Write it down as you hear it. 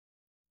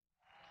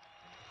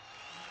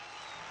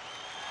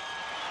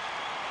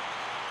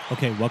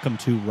Okay, welcome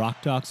to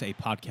Rock Docs, a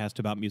podcast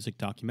about music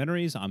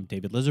documentaries. I'm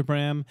David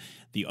Lizerbram.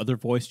 The other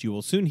voice you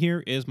will soon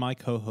hear is my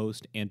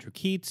co-host, Andrew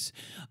Keatts.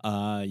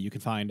 You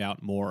can find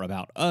out more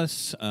about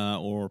us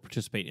or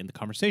participate in the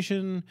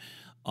conversation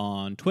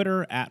on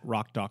Twitter at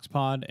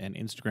RockDocsPod and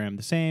Instagram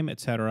the same,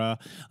 etc.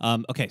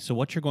 Okay, so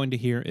what you're going to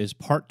hear is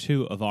part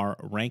 2 of our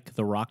Rank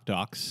the Rock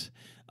Docs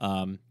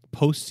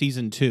post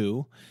season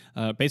 2.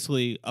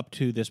 Basically, up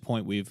to this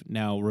point, we've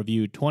now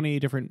reviewed 20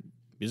 different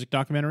music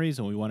documentaries,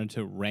 and we wanted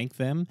to rank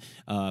them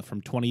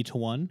from 20 to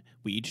 1.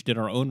 We each did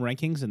our own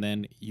rankings, and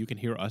then you can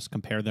hear us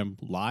compare them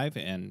live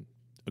and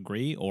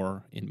agree,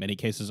 or in many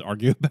cases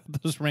argue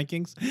about those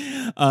rankings.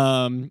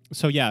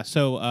 So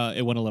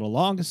it went a little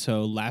long.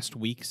 So last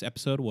week's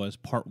episode was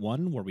part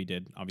 1, where we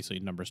did obviously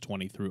numbers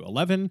 20 through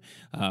 11.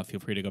 Feel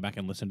free to go back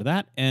and listen to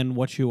that. And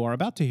what you are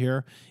about to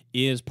hear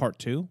is part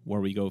 2, where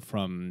we go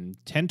from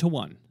 10 to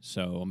 1.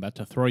 So I'm about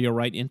to throw you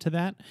right into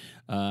that.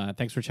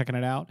 Thanks for checking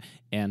it out.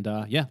 And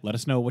let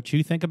us know what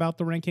you think about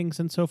the rankings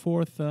and so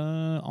forth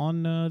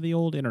on the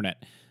old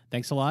internet.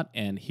 Thanks a lot.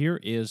 And here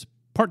is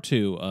part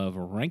 2 of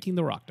Ranking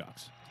the Rock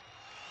Docs.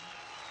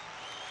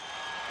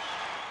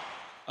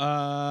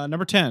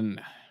 Number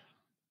 10.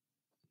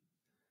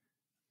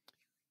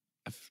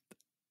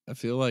 I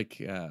feel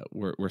like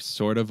we're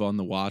sort of on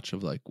the watch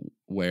of like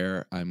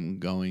where I'm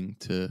going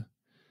to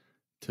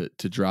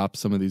drop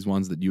some of these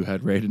ones that you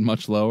had rated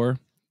much lower,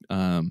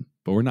 but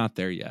we're not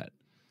there yet.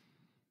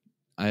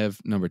 I have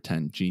number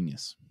 10,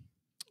 Genius.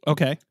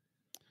 Okay.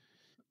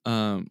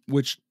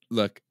 Which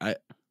look, I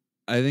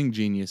think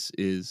Genius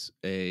is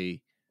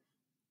a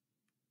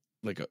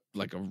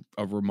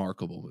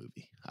remarkable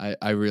movie.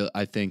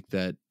 I think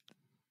that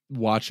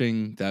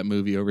watching that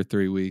movie over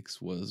 3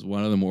 weeks was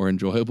one of the more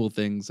enjoyable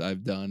things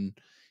I've done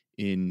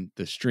in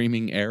the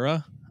streaming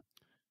era.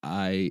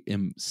 I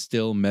am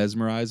still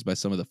mesmerized by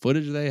some of the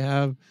footage they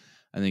have.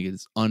 I think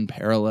it's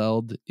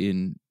unparalleled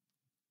in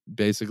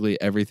basically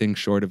everything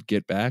short of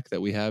Get Back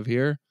that we have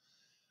here.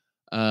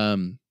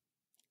 I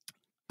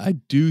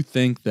do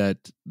think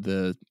that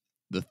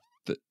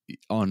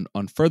on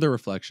further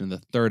reflection,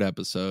 the third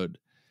episode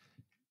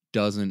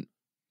doesn't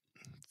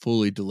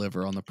fully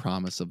deliver on the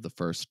promise of the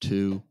first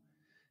 2.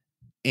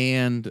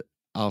 And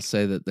I'll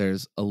say that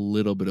there's a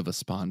little bit of a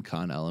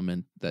SpawnCon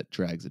element that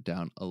drags it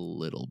down a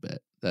little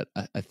bit. That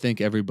I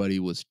think everybody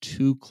was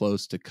too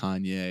close to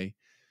Kanye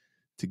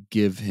to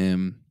give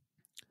him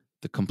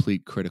the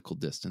complete critical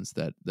distance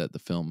that the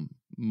film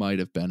might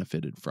have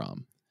benefited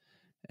from,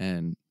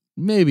 and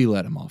maybe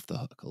let him off the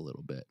hook a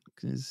little bit,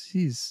 because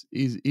he's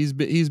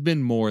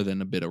been more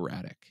than a bit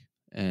erratic.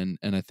 And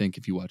I think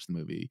if you watch the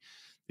movie,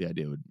 the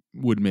idea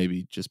would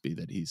maybe just be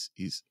that he's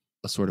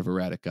a sort of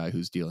erratic guy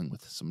who's dealing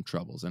with some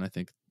troubles. And I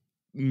think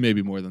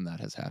maybe more than that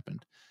has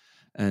happened.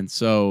 And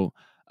so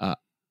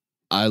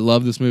I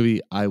love this movie.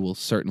 I will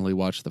certainly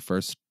watch the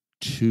first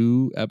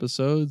 2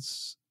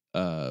 episodes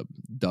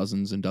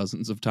dozens and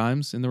dozens of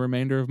times in the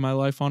remainder of my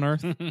life on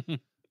Earth.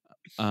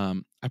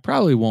 I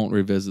probably won't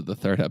revisit the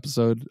third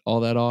episode all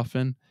that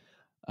often.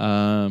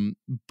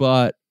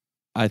 But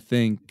I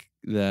think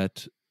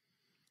that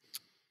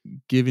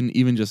given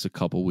even just a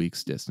couple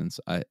weeks distance,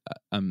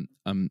 I'm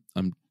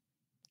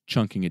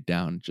chunking it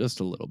down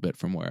just a little bit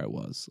from where I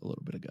was a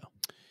little bit ago.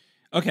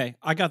 Okay,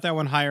 I got that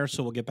one higher,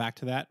 so we'll get back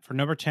to that. For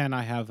number 10,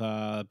 I have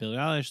Billie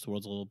Eilish, The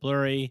World's a Little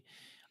Blurry.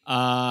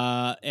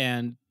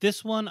 And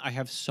this one I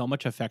have so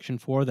much affection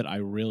for that I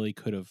really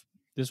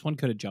this one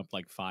could have jumped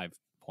like 5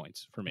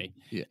 points for me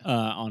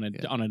on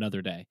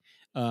another day.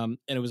 And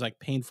it was like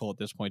painful at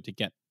this point to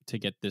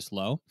get this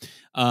low.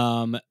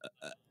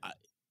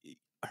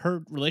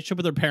 Her relationship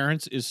with her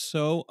parents is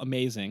so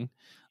amazing.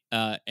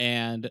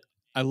 And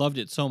I loved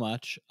it so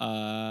much.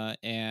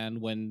 And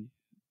when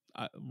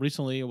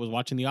recently I was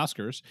watching the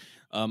Oscars,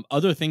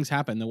 other things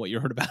happened than what you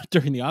heard about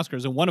during the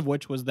Oscars, and one of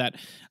which was that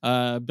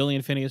Billy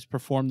and Phineas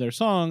performed their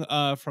song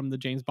from the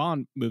James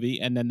Bond movie,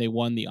 and then they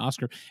won the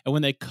Oscar. And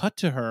when they cut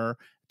to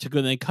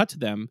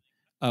them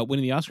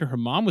winning the Oscar, her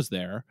mom was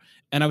there,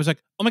 and I was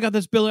like, oh my god,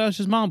 that's Billie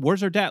Eilish's mom. Where's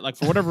her dad? Like,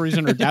 for whatever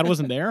reason, her dad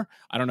wasn't there.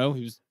 I don't know.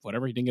 He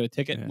didn't get a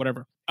ticket,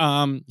 whatever.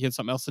 He had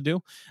something else to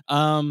do.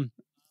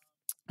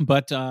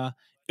 But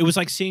it was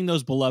like seeing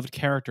those beloved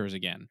characters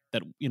again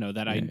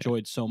that I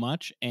enjoyed so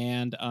much.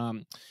 And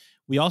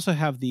we also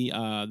have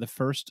the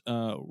first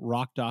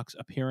Rock Docs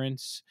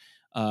appearance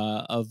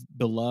of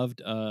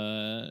beloved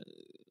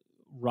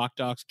Rock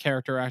Docs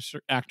character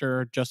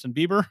actor Justin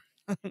Bieber.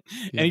 Yes,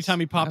 anytime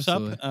he pops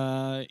up,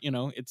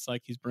 it's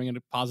like he's bringing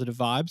positive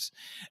vibes.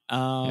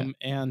 I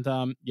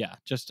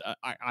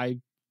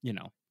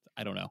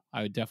don't know.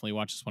 I would definitely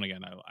watch this one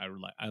again.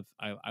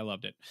 I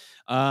loved it.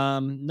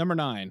 Number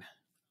 9.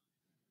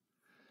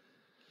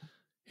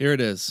 Here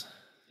it is,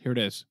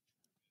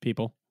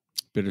 people.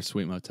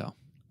 Bittersweet Motel.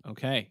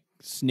 Okay,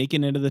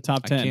 sneaking into the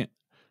top 10.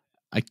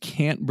 I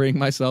can't bring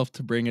myself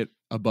to bring it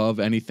above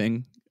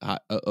anything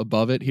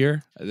above it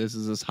here. This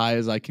is as high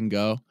as I can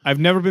go. I've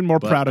never been more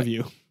proud of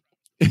you.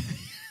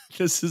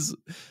 This is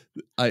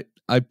I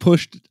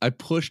pushed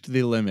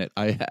the limit.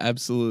 I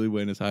absolutely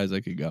went as high as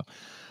I could go.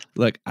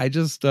 Like, I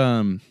just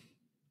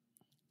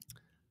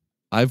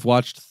I've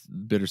watched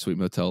Bittersweet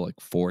Motel like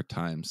 4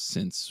 times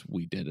since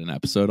we did an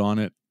episode on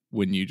it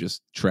when you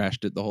just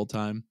trashed it the whole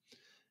time.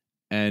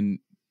 And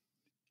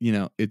you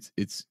know,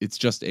 it's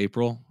just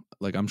April.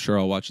 Like I'm sure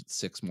I'll watch it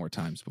 6 more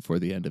times before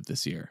the end of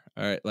this year.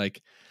 All right,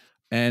 like,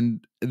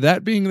 and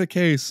that being the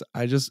case,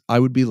 I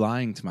would be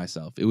lying to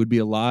myself. It would be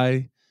a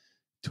lie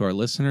to our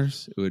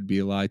listeners. It would be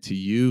a lie to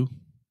you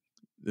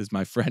as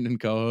my friend and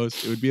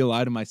co-host. It would be a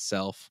lie to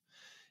myself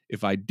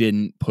if I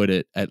didn't put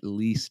it at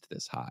least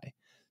this high.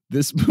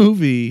 This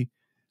movie,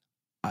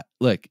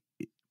 look,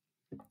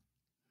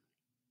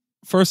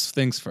 first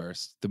things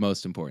first, the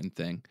most important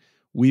thing.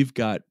 We've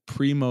got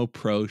primo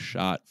pro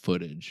shot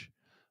footage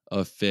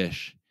of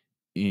Fish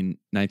in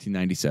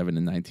 1997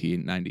 and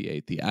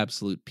 1998, the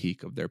absolute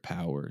peak of their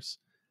powers.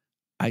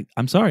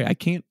 I'm sorry, I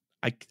can't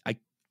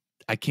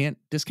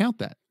discount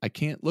that. I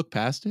can't look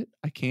past it.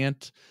 I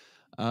can't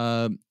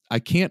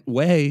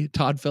weigh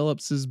Todd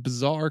Phillips's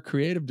bizarre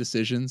creative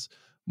decisions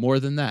more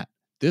than that.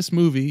 This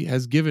movie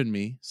has given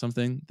me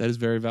something that is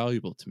very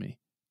valuable to me,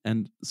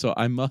 and so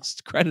I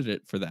must credit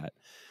it for that.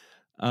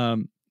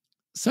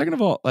 Second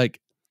of all, like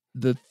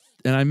and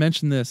I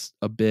mentioned this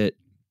a bit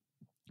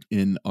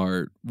in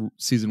our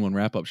season 1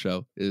 wrap-up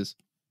show, is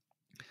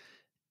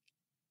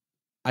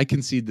I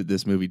concede that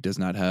this movie does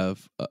not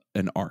have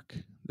an arc,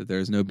 that there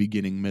is no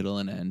beginning, middle,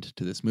 and end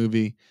to this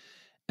movie.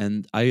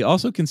 And I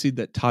also concede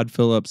that Todd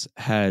Phillips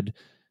had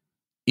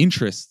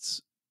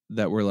interests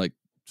that were like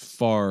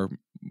far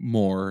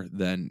more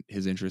than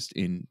his interest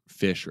in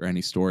Fish or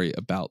any story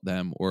about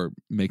them or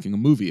making a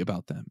movie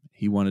about them.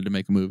 He wanted to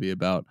make a movie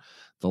about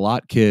the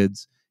Lot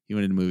kids. He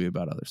wanted a movie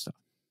about other stuff.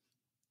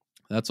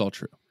 That's all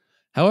true.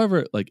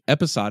 However, like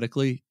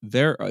episodically,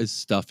 there is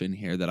stuff in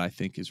here that I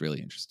think is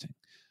really interesting.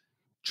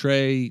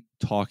 Trey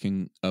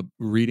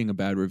reading a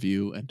bad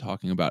review and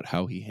talking about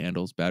how he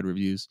handles bad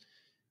reviews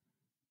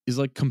is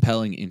like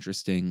compelling,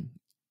 interesting,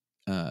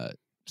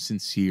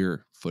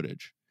 sincere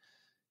footage.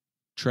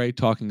 Trey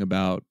talking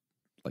about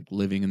like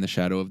living in the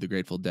shadow of the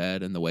Grateful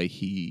Dead and the way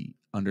he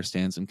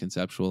understands and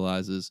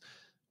conceptualizes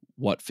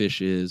what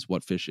Fish is,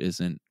 what Fish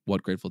isn't,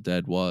 what Grateful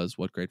Dead was,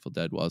 what Grateful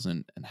Dead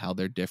wasn't, and how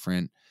they're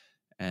different,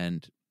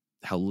 and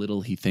how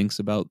little he thinks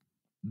about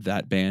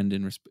that band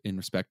in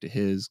respect to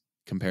his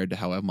compared to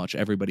how much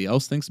everybody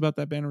else thinks about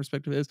that band in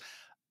respect to his.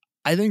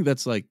 I think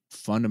that's like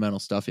fundamental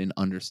stuff in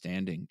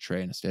understanding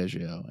Trey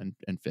Anastasio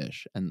and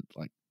Fish, and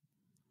like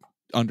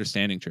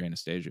understanding Trey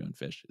Anastasio and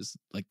Fish is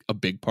like a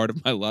big part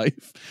of my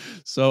life.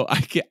 So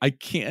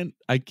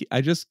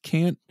I just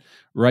can't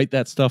write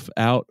that stuff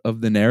out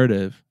of the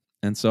narrative.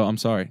 And so I'm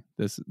sorry.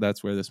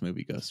 That's where this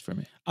movie goes for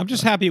me. I'm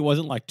just happy it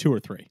wasn't like 2 or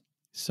 3.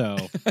 So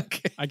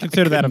Okay, I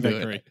consider that a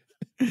couldn't do victory.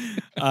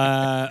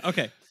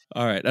 Okay.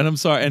 All right. And I'm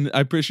sorry. And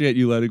I appreciate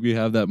you letting me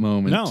have that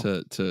moment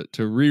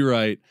to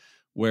rewrite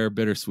where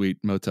Bittersweet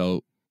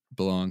Motel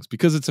belongs,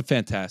 because it's a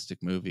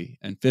fantastic movie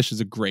and Fish is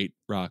a great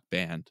rock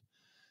band.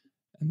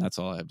 And that's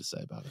all I have to say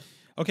about it.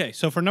 Okay.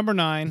 So for number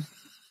 9,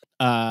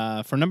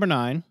 I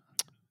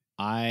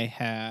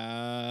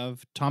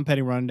have Tom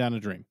Petty, Running Down a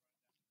Dream.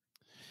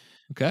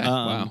 Okay.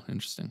 Wow.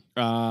 Interesting.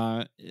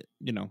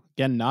 You know,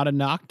 again, not a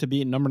knock to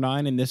be at number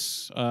 9 in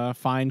this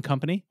fine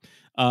company.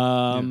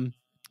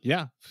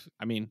 Yeah.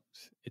 I mean,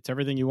 it's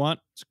everything you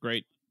want. It's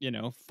great. You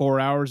know, 4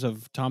 hours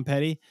of Tom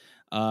Petty.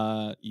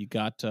 You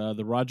got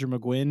the Roger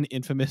McGuinn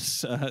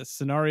infamous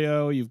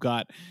scenario. You've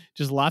got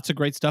just lots of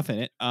great stuff in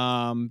it.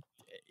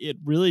 It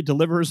really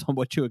delivers on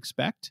what you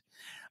expect.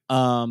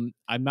 I'm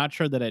not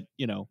sure that it,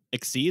 you know,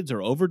 exceeds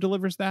or over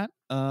delivers that.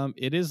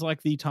 It is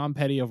like the Tom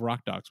Petty of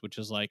rock docs, which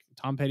is like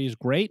Tom Petty is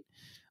great.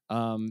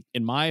 In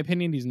my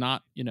opinion, he's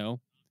not, you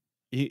know,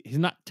 he's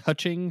not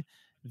touching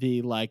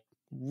the like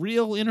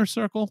real inner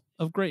circle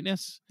of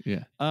greatness.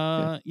 Yeah.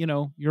 You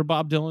know, your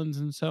Bob Dylan's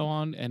and so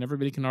on, and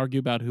everybody can argue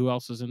about who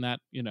else is in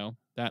that, you know,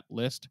 that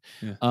list.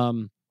 Yeah.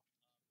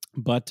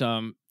 But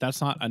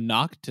that's not a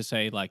knock to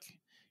say like,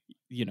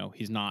 you know,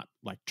 he's not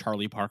like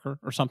Charlie Parker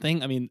or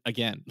something. I mean,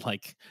 again,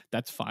 like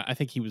that's fine. I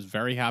think he was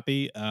very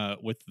happy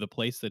with the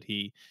place that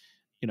he,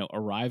 you know,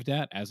 arrived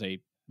at as a,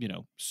 you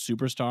know,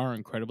 superstar,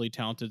 incredibly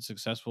talented,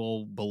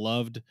 successful,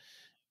 beloved,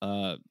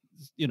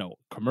 you know,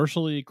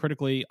 commercially,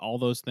 critically, all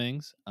those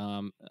things.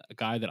 A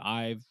guy that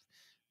I've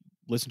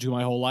listened to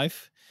my whole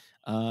life,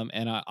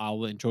 and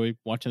I'll enjoy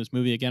watching this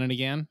movie again and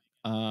again.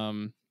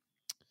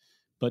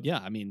 But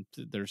yeah, I mean,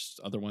 there's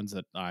other ones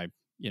that I,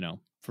 you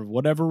know, for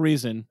whatever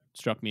reason,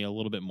 struck me a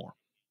little bit more.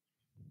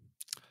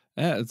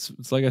 Yeah,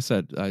 it's like I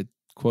said. I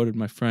quoted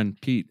my friend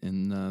Pete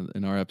in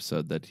our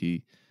episode that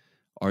he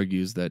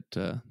argues that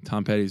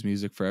Tom Petty's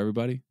music for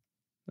everybody.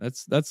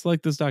 That's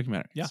like this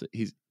documentary. Yeah, so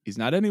he's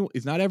not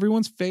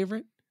everyone's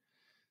favorite.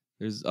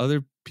 There's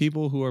other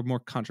people who are more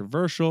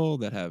controversial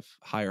that have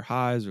higher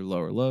highs or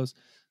lower lows,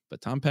 but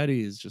Tom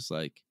Petty is just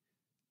like,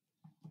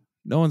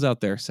 no one's out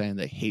there saying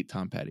they hate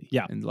Tom Petty.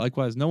 Yeah. And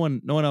likewise, no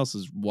one else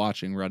is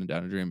watching Running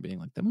Down a Dream being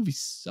like, that movie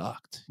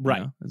sucked. Right.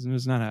 You know?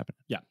 It's not happening.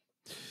 Yeah.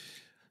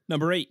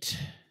 Number 8.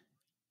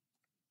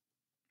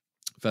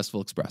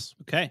 Festival Express.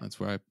 Okay. That's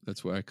where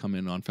I come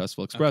in on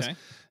Festival Express. Okay.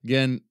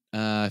 Again,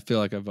 I feel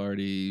like I've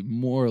already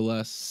more or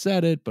less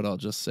said it, but I'll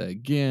just say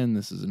again,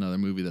 this is another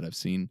movie that I've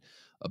seen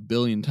a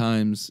billion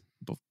times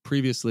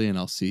previously, and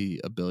I'll see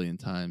a billion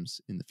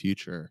times in the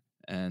future.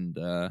 And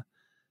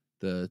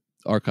the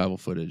archival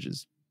footage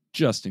is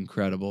just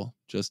incredible,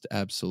 just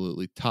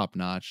absolutely top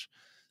notch.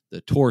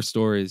 The tour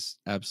stories,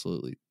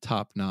 absolutely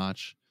top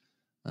notch.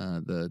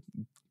 The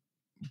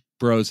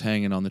bros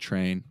hanging on the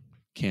train,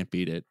 can't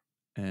beat it.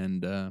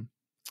 And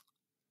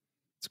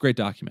it's a great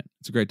document.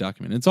 It's a great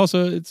document. It's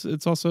also I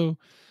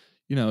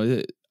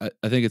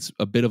think it's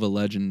a bit of a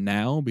legend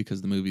now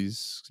because the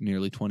movie's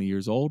nearly 20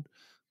 years old.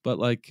 But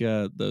like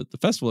the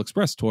Festival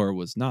Express tour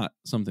was not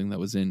something that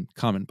was in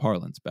common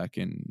parlance back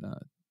in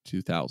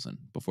 2000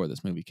 before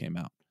this movie came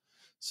out.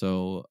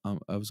 So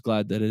I was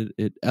glad that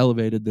it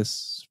elevated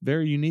this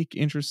very unique,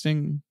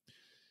 interesting,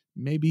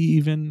 maybe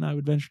even I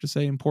would venture to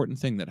say important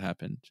thing that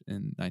happened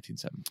in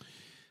 1970.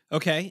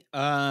 Okay.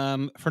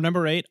 For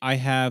number 8, I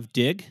have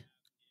Dig,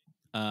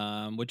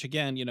 which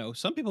again,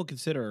 some people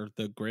consider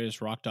the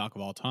greatest rock doc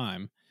of all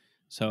time.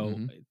 So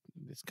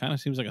Mm-hmm. it kind of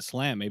seems like a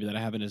slam, maybe, that I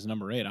have it as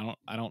number 8.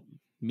 I don't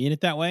mean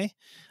it that way.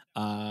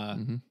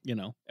 Mm-hmm.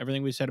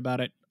 Everything we said about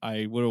it,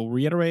 I will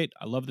reiterate.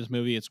 I love this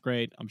movie. It's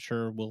great. I'm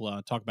sure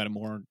we'll talk about it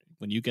more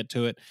when you get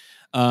to it.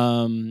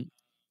 And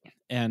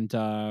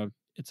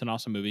it's an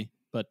awesome movie,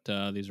 but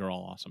these are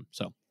all awesome.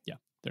 So yeah,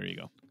 there you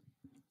go.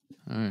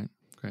 All right,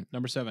 great.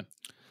 Number 7.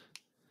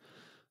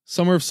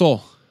 Summer of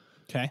Soul.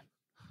 Okay.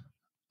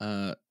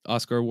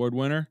 Oscar Award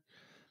winner.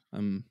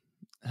 I'm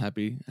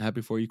happy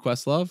for you,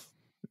 Questlove.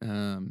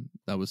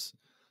 That was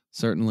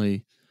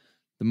certainly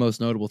the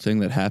most notable thing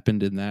that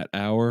happened in that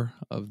hour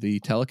of the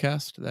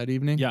telecast that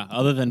evening. Yeah,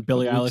 other than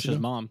Billie Eilish's ago.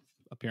 mom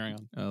appearing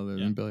on. Other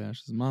than Billie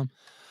Eilish's mom.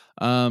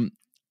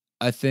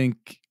 I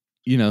think,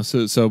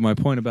 so my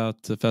point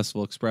about the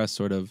Festival Express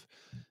sort of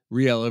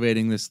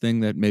re-elevating this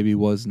thing that maybe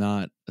was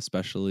not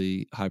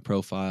especially high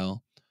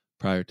profile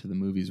prior to the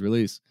movie's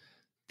release,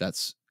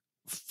 that's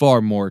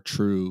far more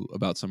true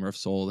about Summer of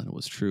Soul than it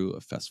was true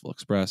of Festival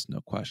Express,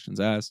 no questions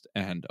asked,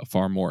 and a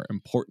far more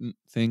important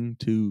thing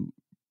to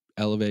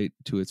elevate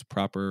to its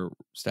proper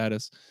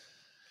status.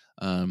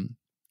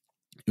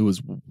 It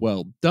was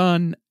well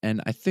done,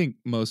 and I think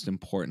most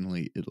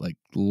importantly, it like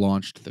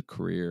launched the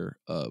career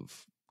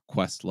of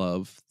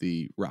Questlove,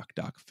 the rock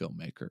doc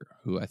filmmaker,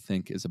 who I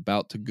think is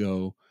about to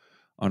go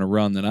on a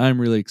run that I'm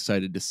really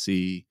excited to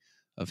see,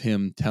 of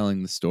him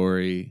telling the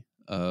story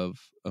of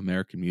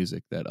American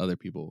music that other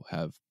people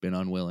have been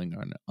unwilling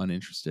or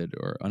uninterested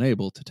or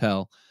unable to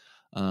tell.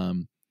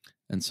 And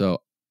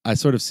so I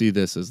sort of see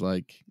this as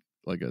like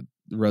a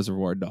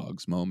Reservoir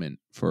Dogs moment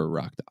for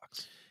rock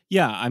docs.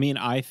 Yeah, I mean,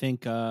 I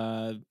think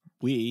you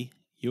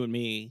and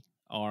me,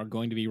 are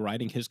going to be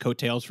riding his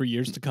coattails for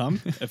years to come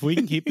if we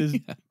can keep this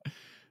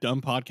dumb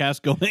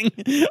podcast going.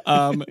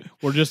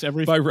 We're just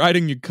by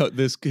riding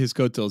his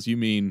coattails, you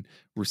mean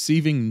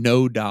receiving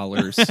no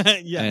dollars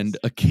yes. and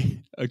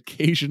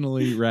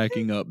occasionally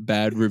racking up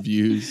bad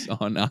reviews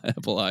on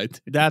Apple iTunes.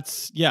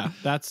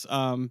 That's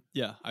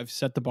I've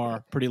set the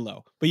bar pretty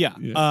low, but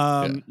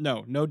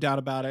no doubt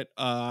about it.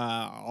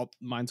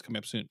 Mine's coming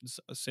up soon.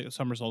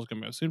 Summer Soul's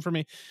coming up soon for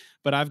me,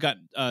 but I've got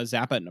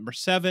Zappa at number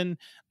 7,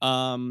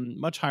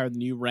 much higher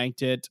than you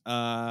ranked it.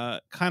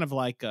 Kind of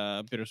like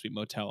Bittersweet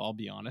Motel. I'll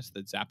be honest,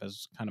 that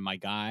Zappa's kind of my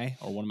guy,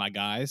 or one of my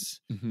guys.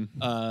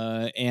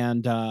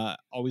 And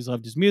always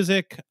loved his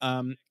music.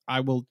 I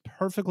will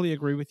perfectly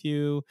agree with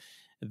you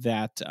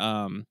that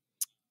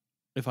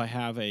if I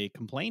have a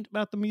complaint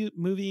about the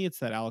movie, it's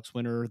that Alex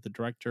Winter, the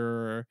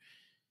director,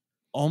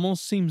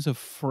 almost seems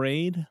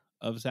afraid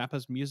of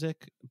Zappa's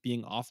music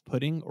being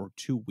off-putting or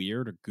too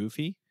weird or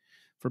goofy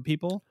for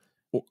people.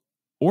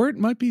 Or it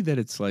might be that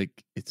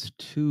it's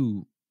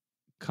too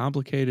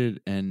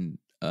complicated and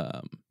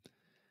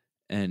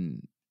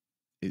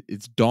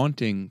it's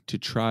daunting to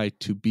try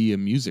to be a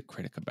music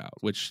critic about,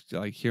 which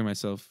I hear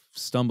myself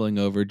stumbling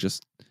over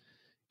just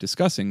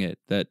discussing it,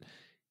 that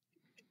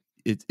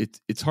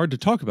it's hard to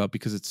talk about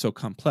because it's so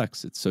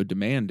complex, it's so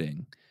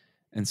demanding.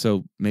 And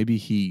so maybe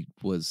he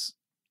was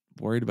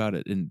worried about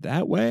it in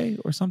that way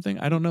or something.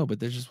 I don't know, but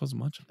there just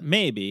wasn't much of it.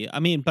 Maybe. I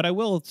mean, but I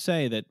will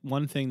say that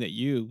one thing that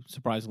you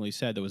surprisingly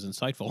said that was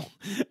insightful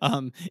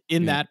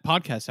in that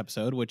podcast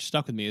episode, which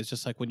stuck with me, is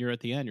just like when you're at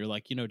the end, you're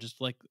like, just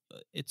like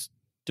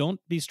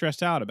don't be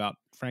stressed out about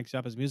Frank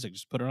Zappa's music.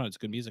 Just put it on. It's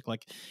good music.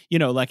 Like,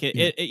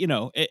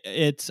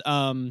 it's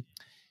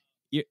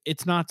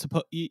not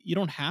supposed. You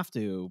don't have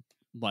to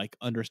like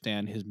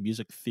understand his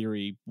music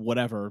theory,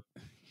 whatever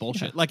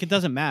bullshit. Like, it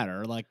doesn't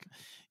matter. Like,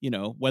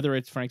 whether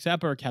it's Frank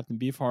Zappa or Captain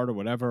Beefheart or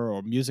whatever,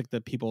 or music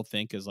that people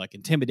think is like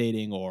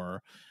intimidating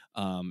or,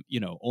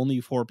 only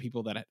for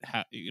people that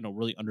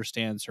really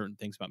understand certain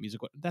things about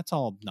music. That's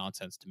all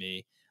nonsense to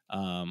me.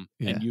 And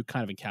you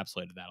kind of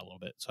encapsulated that a little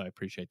bit, so I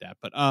appreciate that.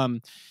 But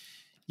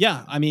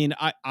I mean,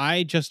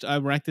 I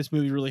rank this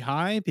movie really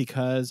high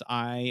because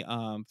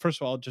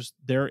first of all, just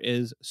there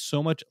is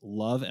so much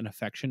love and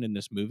affection in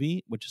this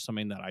movie, which is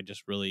something that I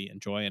just really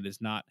enjoy and is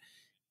not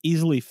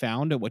easily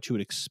found at what you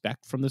would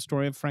expect from the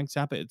story of Frank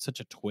Zappa. It's such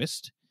a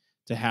twist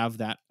to have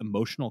that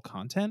emotional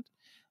content,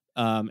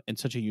 and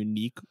such a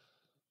unique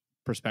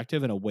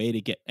perspective, and a way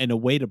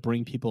to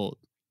bring people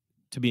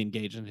to be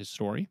engaged in his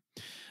story.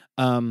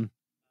 Um,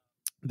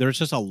 there's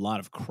just a lot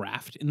of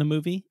craft in the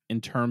movie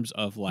in terms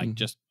of like Mhm.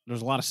 just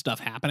there's a lot of stuff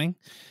happening,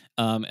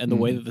 and the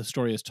way Mhm. that the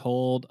story is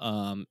told,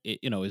 it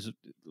is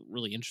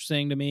really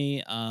interesting to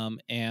me,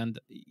 and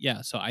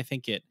yeah, so I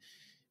think it,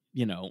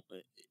 you know,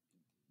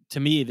 to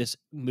me, this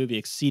movie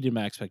exceeded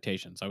my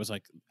expectations. I was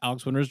like,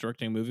 Alex Winter's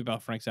directing a movie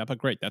about Frank Zappa.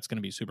 Great, that's going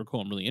to be super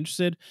cool. I'm really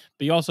interested,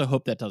 but you also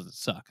hope that doesn't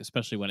suck,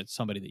 especially when it's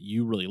somebody that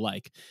you really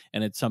like,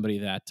 and it's somebody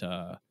that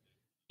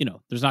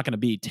there's not going to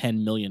be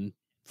 10 million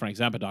Frank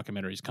Zappa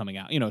documentaries coming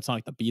out. It's not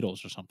like the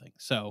Beatles or something.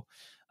 So,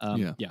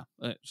 Yeah. yeah,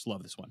 I just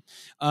love this one.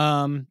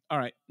 All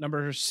right,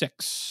 number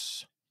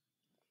 6.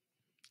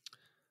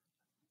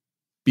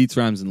 Beats,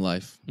 Rhymes, and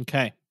Life.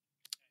 Okay,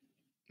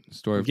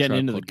 Story we're of a getting Tribe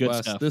into the Called good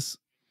Quest. stuff. This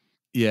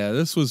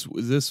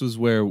was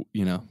where,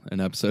 an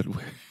episode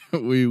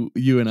where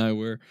you and I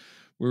were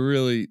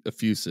really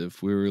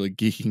effusive. We were really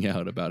geeking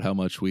out about how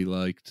much we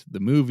liked the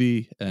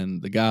movie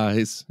and the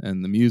guys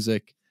and the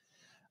music.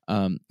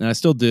 And I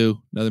still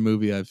do. Another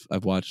movie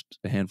I've watched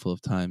a handful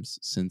of times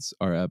since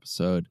our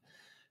episode,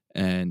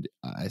 and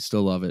I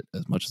still love it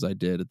as much as I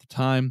did at the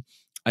time.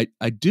 I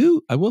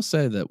will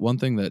say that one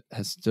thing that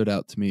has stood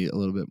out to me a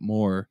little bit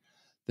more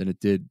than it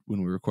did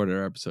when we recorded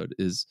our episode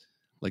is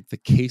like the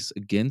case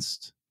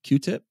against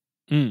Q-Tip.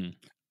 Mm.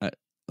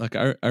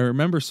 I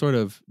remember sort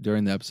of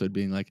during the episode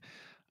being like,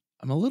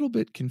 I'm a little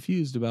bit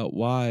confused about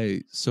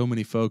why so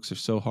many folks are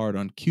so hard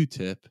on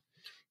Q-Tip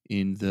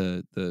in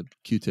the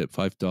Q-Tip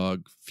Fife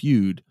Dog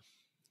feud.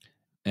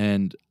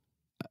 And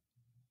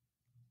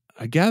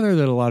I gather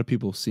that a lot of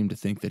people seem to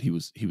think that he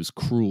was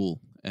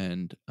cruel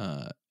and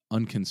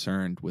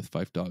unconcerned with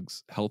Fife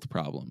Dog's health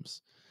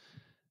problems.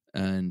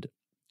 And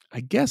I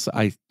guess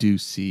I do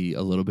see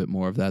a little bit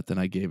more of that than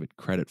I gave it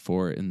credit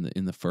for in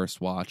the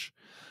first watch.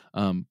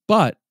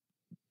 But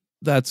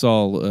that's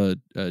all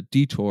a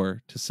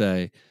detour to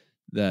say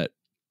that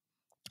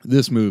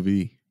this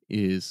movie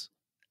is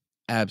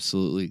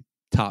absolutely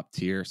top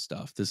tier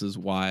stuff. This is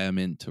why I'm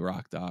into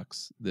Rock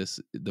Docs.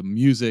 The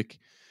music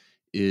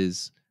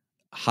is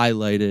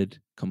highlighted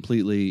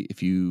completely.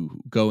 If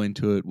you go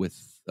into it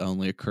with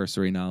only a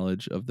cursory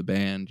knowledge of the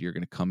band, you're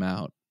going to come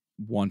out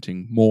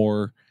wanting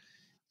more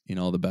in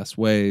all the best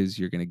ways.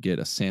 You're going to get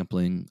a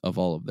sampling of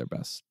all of their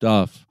best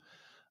stuff.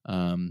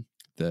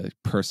 The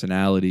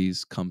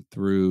personalities come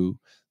through,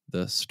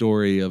 the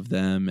story of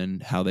them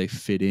and how they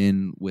fit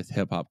in with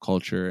hip hop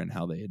culture and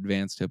how they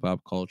advanced hip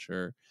hop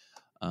culture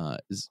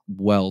is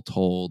well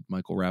told.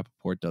 Michael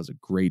Rappaport does a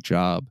great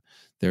job.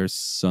 There's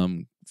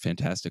some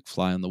fantastic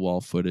fly on the wall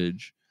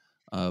footage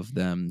of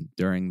them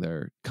during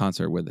their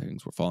concert where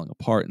things were falling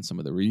apart, and some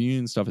of the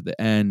reunion stuff at the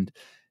end.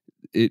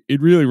 It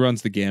really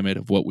runs the gamut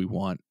of what we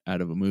want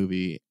out of a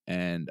movie,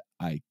 and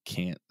I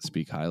can't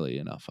speak highly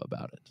enough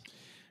about it.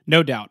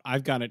 No doubt,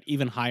 I've got it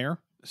even higher.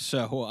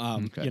 So,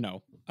 Okay.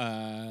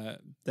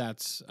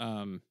 that's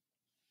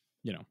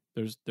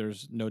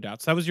there's no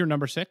doubts. That was your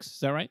number 6. Is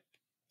that right?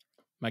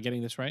 Am I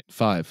getting this right?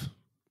 Five.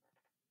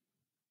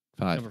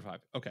 Number 5.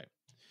 Okay.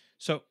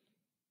 So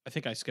I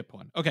think I skipped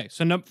one. Okay.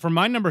 So for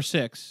my number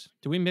 6,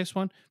 did we miss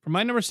one? For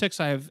my number 6,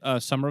 I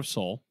have Summer of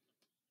Soul.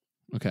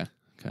 Okay.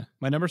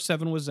 My number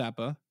 7 was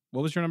Zappa.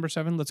 What was your number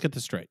 7? Let's get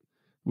this straight.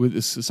 With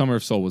Summer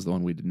of Soul was the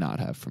one we did not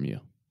have from you.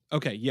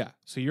 Okay. Yeah.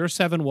 So your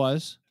 7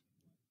 was.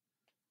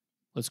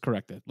 Let's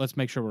correct it. Let's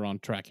make sure we're on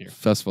track here.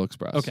 Festival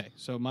Express. Okay.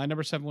 So my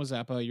number 7 was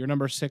Zappa. Your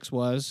number 6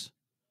 was.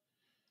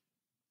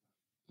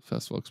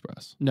 Festival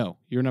Express. No.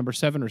 Your number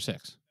 7 or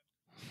 6?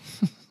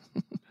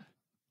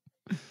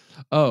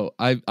 Oh,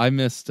 I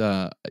missed.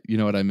 You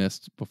know what I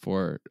missed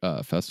before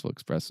Festival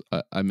Express?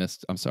 I'm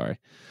sorry.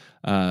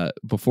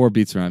 Before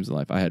Beats, Rhymes, and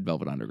Life, I had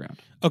Velvet Underground.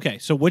 Okay,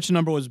 so which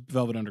number was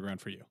Velvet Underground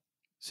for you?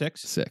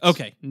 6. 6.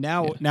 Okay,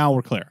 now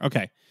we're clear.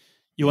 Okay,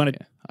 you want to?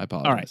 Yeah, I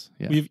apologize.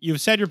 All right, yeah.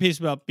 you've said your piece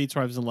about Beats,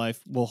 Rhymes, and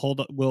Life. We'll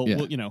hold. We'll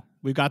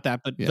we've got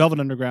that. But Yeah. Velvet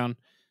Underground.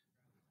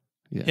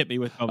 Yeah. Hit me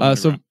with Velvet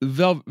Underground.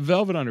 So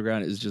Velvet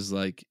Underground is just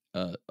like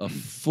a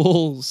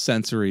full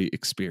sensory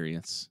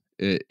experience.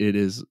 It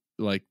is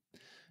like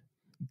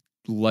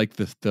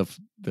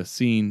the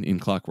scene in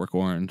Clockwork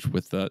Orange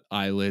with the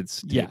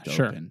eyelids taped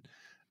open.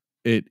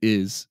 It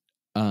is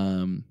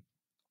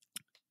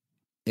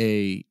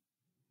it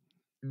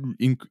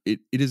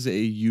is a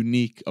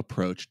unique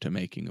approach to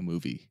making a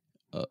movie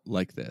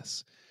like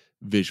this,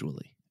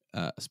 visually,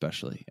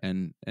 especially,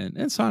 and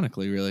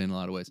sonically, really, in a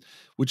lot of ways,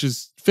 which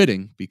is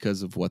fitting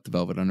because of what the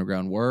Velvet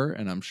Underground were,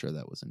 and I'm sure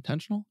that was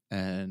intentional,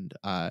 and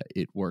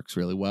it works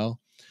really well.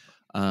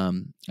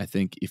 I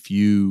think if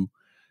you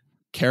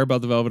care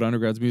about the Velvet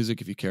Underground's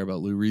music, if you care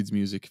about Lou Reed's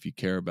music, if you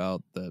care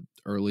about the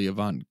early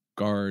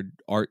avant-garde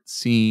art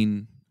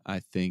scene, I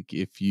think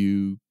if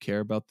you care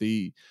about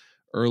the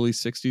early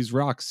 60s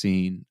rock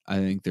scene, I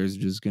think there's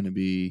just going to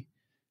be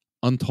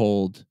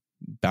untold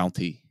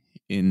bounty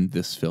in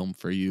this film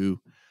for you.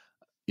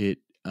 It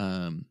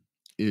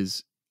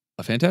is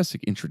a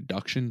fantastic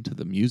introduction to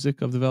the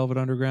music of the Velvet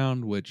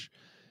Underground, which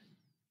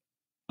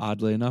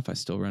oddly enough, I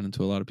still run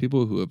into a lot of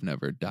people who have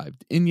never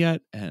dived in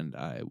yet, and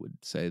I would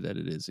say that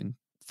it is, in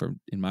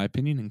my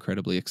opinion,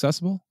 incredibly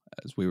accessible.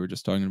 As we were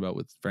just talking about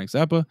with Frank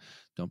Zappa,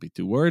 don't be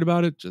too worried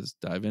about it.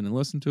 Just dive in and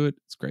listen to it.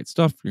 It's great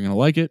stuff. You're gonna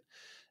like it,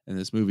 and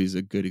this movie is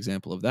a good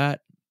example of that.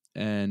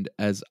 And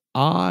as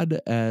odd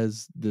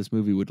as this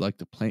movie would like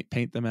to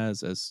paint them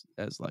as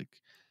like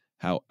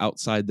how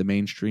outside the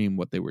mainstream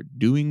what they were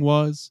doing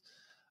was,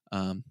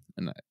 and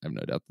I have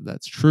no doubt that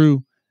that's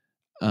true.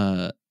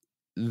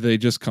 They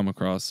just come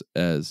across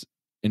as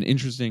an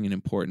interesting and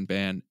important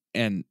band,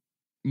 and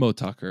Mo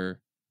Tucker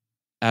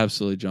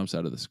absolutely jumps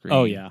out of the screen.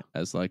 Oh, yeah.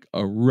 As like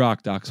a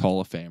Rock Docs Hall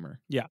of Famer.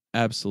 Yeah.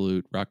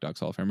 Absolute Rock Docs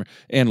Hall of Famer,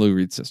 and Lou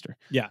Reed's sister.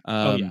 Yeah.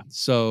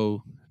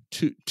 So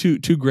two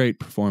great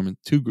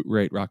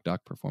Rock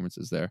Doc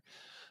performances there.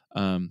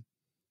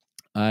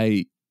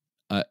 I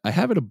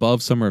have it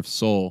above Summer of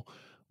Soul,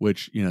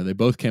 which, you know, they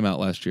both came out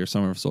last year.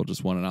 Summer of Soul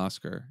just won an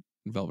Oscar.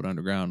 Velvet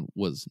Underground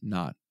was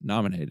not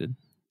nominated.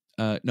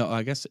 No,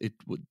 I guess it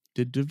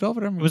did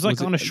Velvet Underground. It was like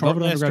on a short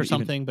list or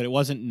something, but it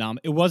wasn't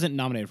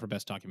nominated for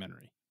Best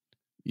Documentary.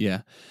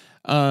 Yeah.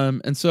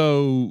 And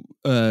so,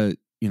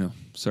 you know,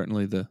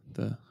 certainly the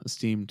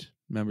esteemed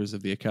members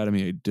of the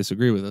Academy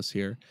disagree with us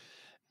here.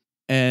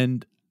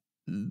 And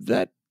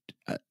that,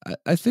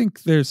 I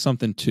think there's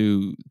something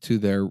to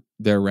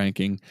their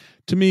ranking.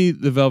 To me,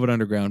 the Velvet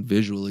Underground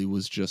visually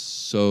was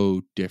just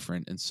so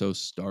different and so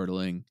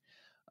startling.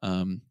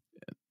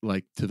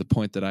 Like to the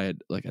point that I had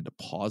to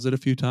pause it a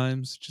few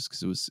times just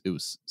because it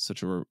was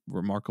such a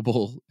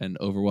remarkable and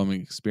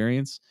overwhelming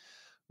experience.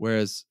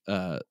 Whereas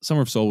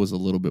Summer of Soul was a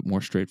little bit more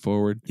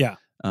straightforward. Yeah,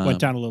 went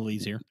down a little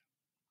easier.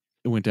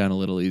 It went down a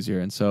little easier,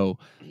 and so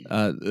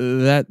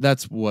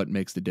that's what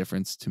makes the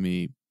difference to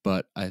me.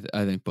 But I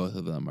think both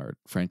of them are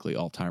frankly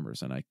all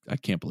timers, and I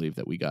can't believe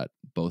that we got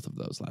both of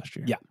those last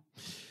year.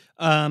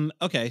 Yeah.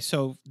 Okay,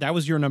 so that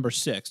was your number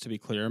 6. To be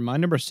clear, my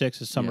number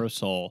 6 is Summer of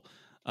Soul.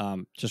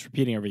 Just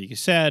repeating everything you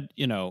said,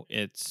 you know,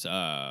 it's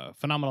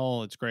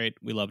phenomenal. It's great.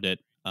 We loved it.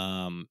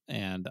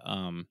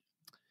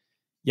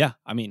 Yeah,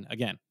 I mean,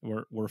 again,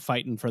 we're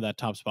fighting for that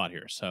top spot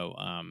here. So,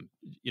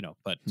 you know,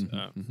 but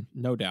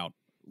no doubt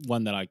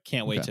one that I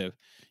can't wait to,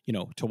 you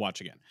know, to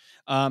watch again.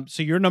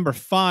 So your number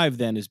 5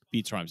 then is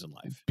Beats, Rhymes, and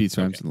Life. Beats,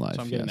 Rhymes, and Life.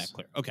 So I'm getting that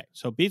clear. Okay,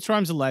 so Beats,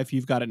 Rhymes, and Life,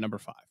 you've got at number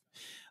 5.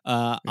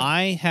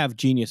 I have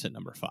Genius at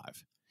number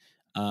 5.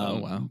 Oh,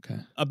 wow. Okay.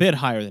 A bit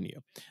higher than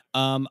you.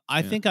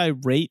 I think I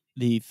rate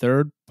the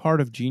third part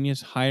of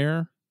Genius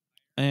higher.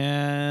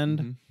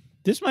 And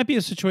this might be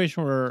a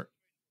situation where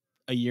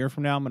a year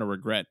from now I'm going to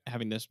regret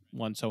having this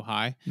one so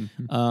high.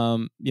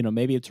 You know,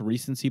 maybe it's a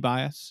recency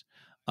bias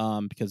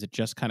because it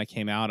just kind of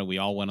came out and we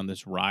all went on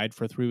this ride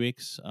for 3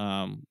 weeks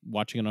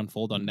watching it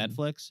unfold on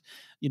Netflix.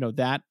 You know,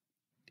 that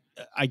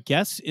I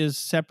guess is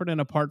separate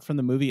and apart from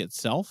the movie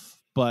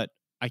itself, but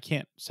I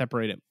can't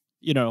separate it.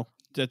 You know,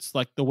 that's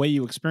like the way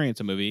you experience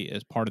a movie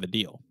is part of the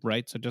deal,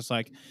 right? So just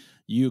like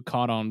you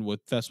caught on with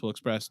Festival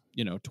Express,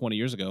 you know, 20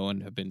 years ago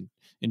and have been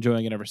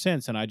enjoying it ever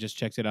since. And I just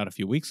checked it out a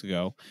few weeks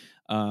ago.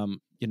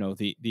 You know,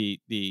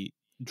 the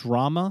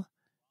drama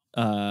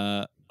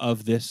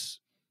of this,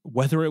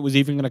 whether it was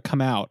even going to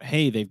come out,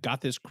 hey, they've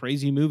got this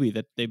crazy movie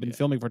that they've been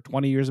filming for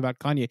 20 years about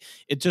Kanye.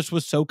 It just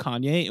was so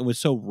Kanye. It was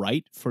so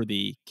right for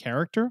the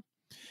character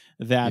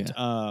that,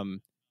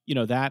 you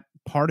know, that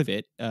part of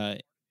it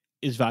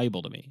is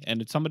valuable to me. And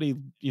it's somebody,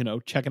 you know,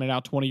 checking it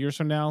out 20 years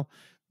from now,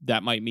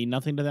 that might mean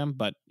nothing to them.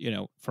 But, you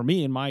know, for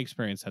me, in my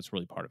experience, that's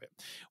really part of it.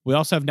 We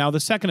also have now the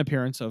second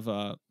appearance of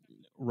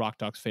Rock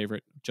Doc's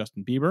favorite,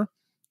 Justin Bieber.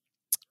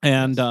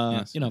 And,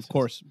 you know, of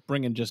course,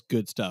 bringing just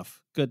good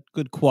stuff,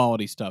 good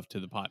quality stuff to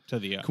the pot, to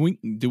the,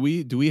 do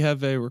we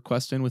have a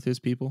request in with his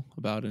people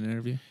about an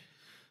interview?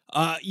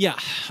 Yeah.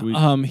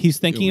 He's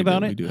thinking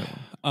about it. We do have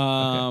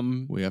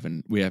one.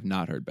 Okay. We have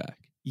not heard back.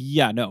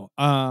 Yeah, no.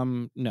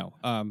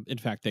 In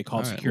fact, they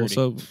called security.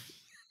 Well,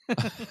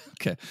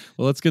 okay.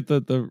 Well, let's get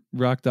the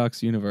Rock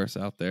Docs universe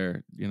out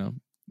there, you know.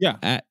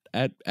 Yeah.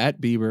 At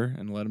Bieber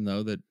and let him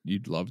know that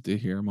you'd love to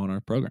hear him on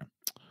our program.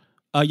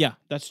 Yeah,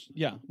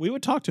 we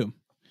would talk to him.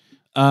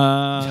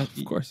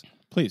 Of course.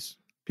 Please.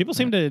 People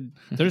seem to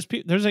there's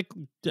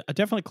a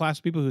definitely class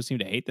of people who seem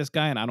to hate this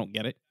guy, and I don't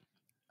get it.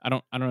 I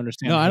don't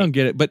understand. No, I don't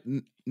get it. But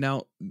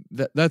now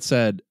that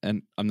said,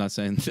 and I'm not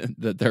saying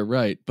that they're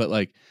right, but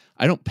like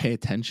I don't pay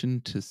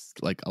attention to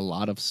like a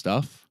lot of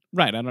stuff.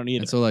 Right, I don't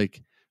either. And so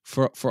like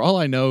for all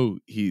I know,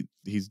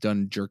 he's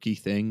done jerky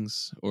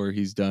things, or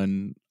he's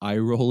done eye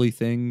rolly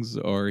things,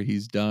 or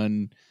he's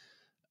done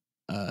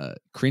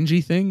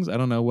cringy things. I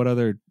don't know what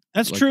other.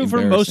 That's true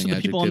for most of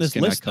the people on this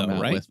list, though,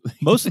 right?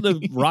 Most of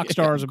the rock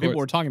stars and people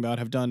we're talking about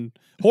have done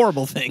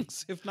horrible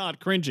things, if not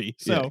cringy.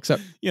 So,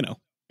 except, you know,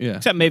 yeah,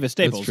 except Mavis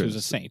Staples, who's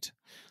a saint.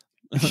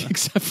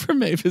 Except for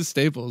Mavis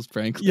Staples,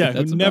 frankly. Yeah,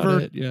 who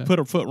never put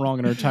her foot wrong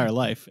in her entire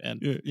life.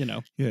 And, you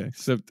know. Yeah,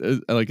 except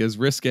like as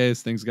risque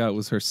as things got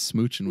was her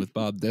smooching with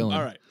Bob Dylan.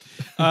 All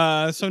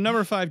right. So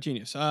number 5,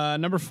 Genius.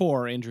 Number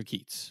 4, Andrew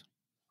Keatts.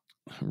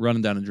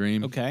 Running Down a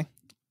Dream. Okay.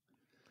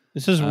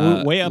 This is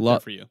way up there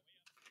for you.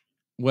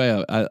 Way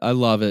up. I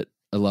love it.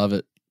 I love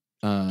it.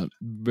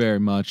 Very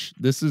much.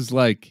 This is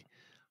like,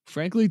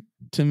 frankly,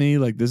 to me,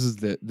 like this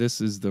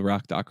is the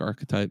rock doc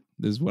archetype.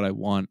 This is what I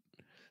want.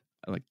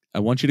 I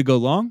want you to go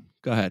long.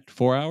 Go ahead,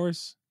 4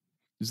 hours.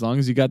 As long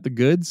as you got the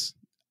goods,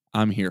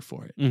 I'm here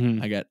for it.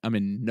 Mm-hmm. I'm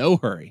in no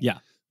hurry. Yeah.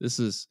 This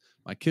is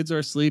my kids are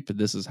asleep, and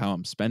this is how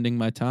I'm spending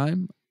my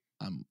time.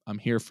 I'm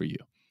here for you.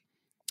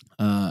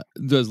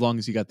 As long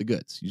as you got the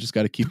goods, you just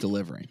got to keep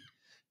delivering.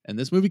 And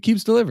this movie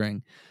keeps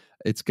delivering.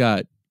 It's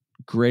got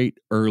great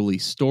early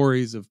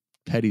stories of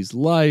Petty's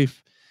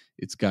life.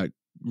 It's got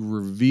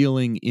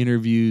revealing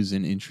interviews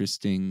and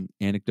interesting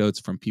anecdotes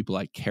from people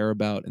I care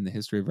about in the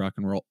history of rock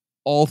and roll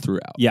all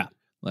throughout. Yeah.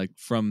 Like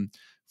from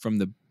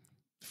the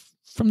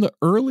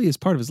earliest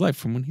part of his life,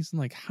 from when he's in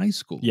like high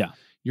school. Yeah.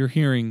 You're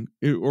hearing,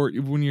 or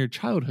when you're a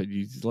childhood,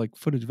 you like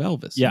footage of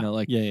Elvis. Yeah. You know,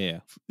 like yeah.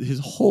 his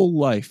whole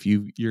life,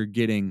 you're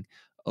getting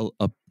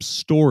a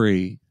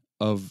story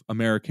of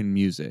American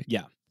music.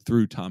 Yeah.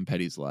 Through Tom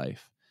Petty's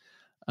life.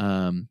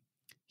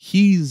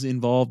 He's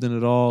involved in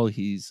it all.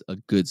 He's a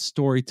good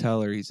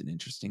storyteller. He's an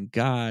interesting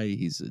guy.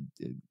 He's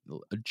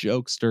a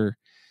jokester.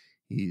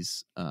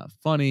 He's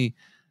funny.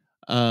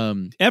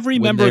 Every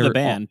member of the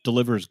band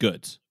delivers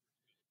goods.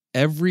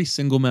 Every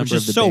single member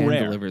of the so band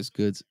rare. delivers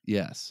goods.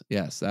 Yes,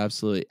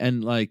 absolutely.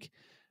 And like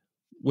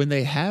when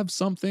they have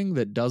something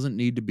that doesn't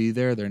need to be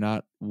there, they're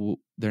not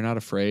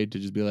afraid to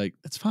just be like,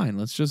 "It's fine.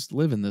 Let's just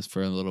live in this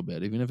for a little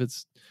bit," even if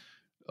it's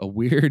a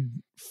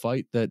weird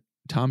fight that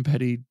Tom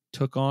Petty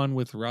took on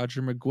with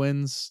Roger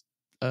McGuinn's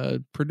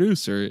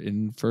producer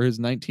for his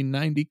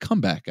 1990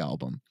 comeback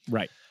album.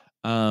 Right.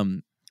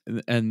 And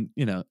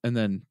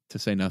then to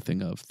say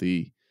nothing of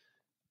the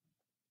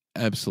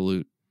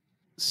absolute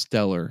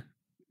stellar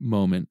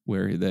moment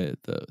where the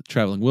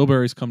Traveling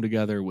Wilburys come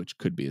together, which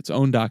could be its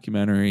own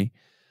documentary,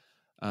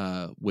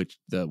 which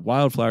the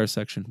Wildflower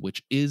section,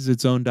 which is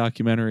its own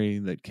documentary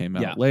that came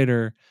out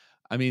later.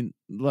 I mean,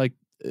 like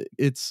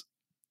it's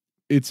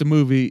a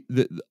movie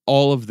that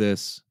all of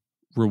this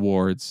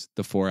rewards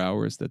the 4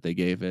 hours that they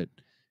gave it.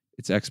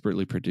 It's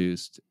expertly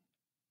produced.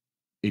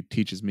 It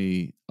teaches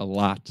me a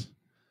lot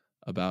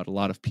about a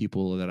lot of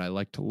people that I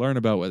like to learn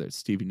about, whether it's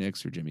Stevie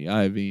Nicks or Jimmy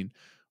Iovine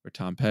or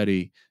Tom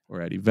Petty or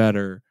Eddie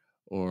Vedder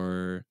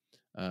or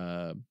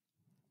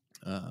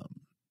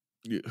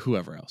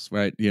whoever else,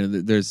 right? You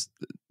know, there's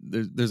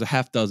a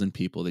half dozen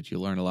people that you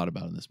learn a lot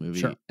about in this movie.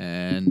 Sure.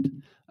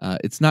 And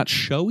it's not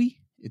showy.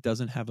 It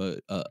doesn't have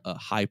a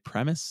high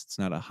premise. It's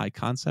not a high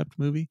concept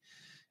movie.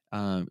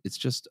 It's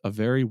just a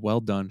very well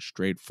done,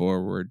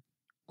 straightforward,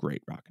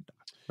 great rock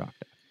doc.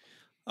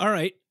 All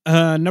right.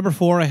 Number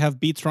 4, I have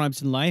Beats,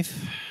 Rhymes, and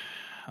Life,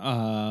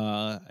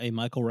 a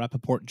Michael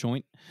Rappaport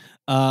joint.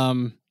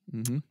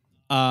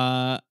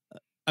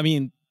 I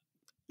mean,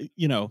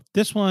 you know,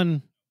 this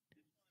one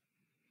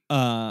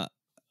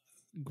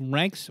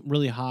ranks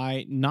really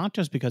high, not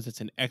just because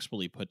it's an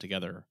expertly put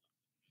together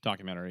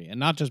documentary, and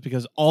not just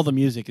because all the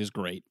music is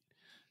great.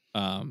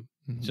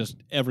 Just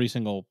every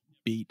single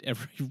beat,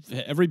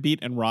 every beat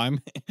and rhyme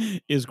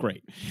is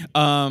great.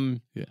 But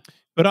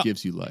it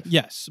gives you life.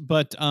 Yes,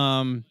 but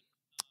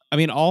I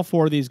mean, all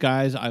 4 of these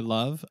guys I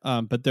love,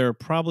 but there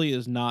probably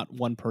is not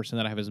one person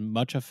that I have as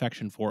much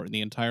affection for in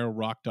the entire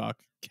rock doc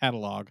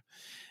catalog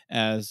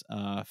as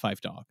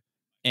Fife Dog.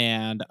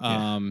 And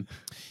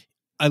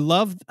I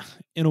love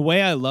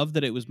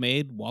that it was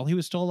made while he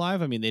was still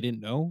alive. I mean, they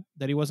didn't know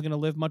that he wasn't going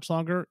to live much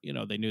longer. You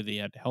know, they knew that he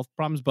had health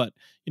problems, but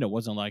you know, it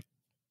wasn't like,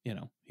 you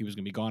know, he was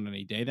going to be gone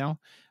any day now.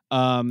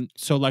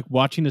 So like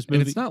watching this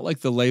movie, and it's not like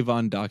the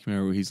Levon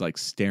documentary where he's like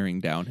staring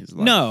down his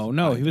life.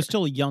 No, he was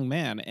still a young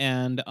man,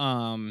 and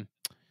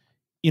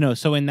you know,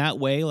 so in that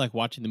way, like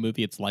watching the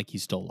movie, it's like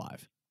he's still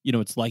alive. You know,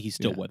 it's like he's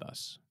still with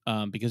us,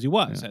 because he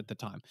was at the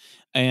time,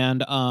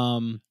 and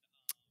I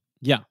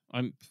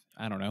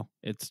don't know.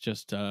 It's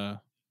just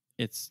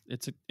it's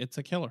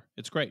a killer.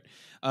 It's great.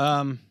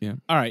 All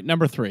right,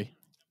 number 3.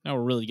 Now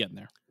we're really getting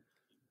there.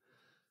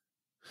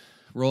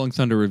 Rolling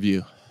Thunder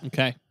Review.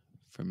 Okay.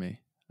 For me.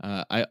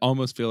 I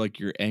almost feel like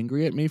you're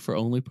angry at me for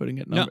only putting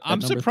it No,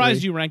 I'm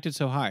surprised you ranked it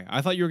so high.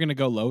 I thought you were going to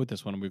go low with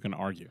this one and we were going to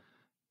argue.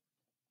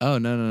 Oh,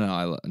 no.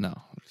 No.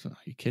 Are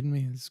you kidding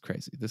me? This is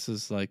crazy. This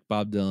is like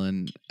Bob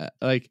Dylan.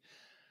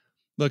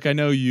 Look, I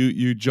know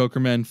you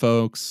Jokermen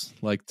folks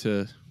like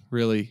to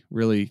really,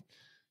 really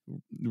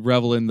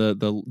revel in the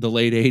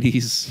late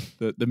 80s,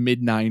 the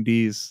mid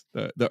 90s,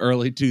 the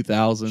early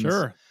 2000s.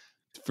 Sure.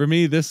 For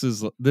me, this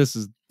is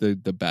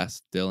the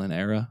best Dylan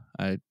era.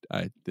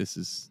 This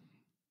is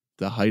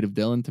the height of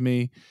Dylan to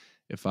me.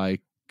 If I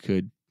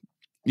could,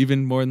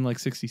 even more than like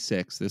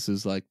 66, this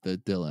is like the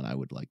Dylan I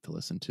would like to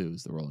listen to,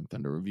 is the Rolling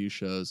Thunder Review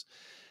shows.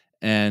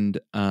 And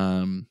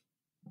I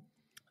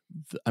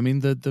mean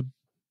the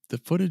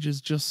footage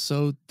is just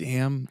so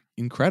damn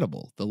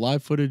incredible. The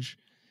live footage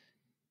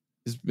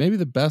is maybe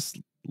the best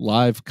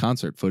live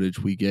concert footage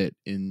we get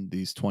in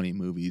these 20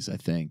 movies, I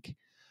think.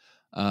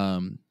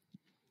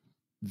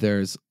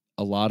 There's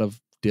a lot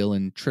of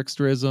Dylan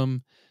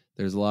tricksterism.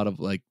 There's a lot of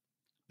like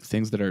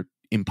things that are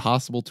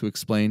impossible to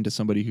explain to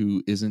somebody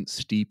who isn't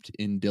steeped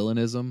in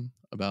Dylanism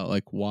about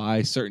like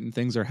why certain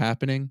things are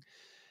happening.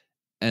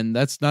 And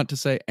that's not to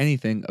say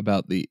anything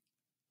about the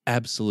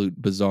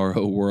absolute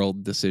bizarro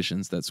world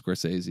decisions that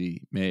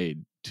Scorsese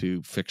made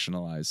to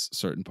fictionalize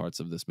certain parts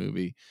of this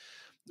movie,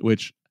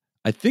 which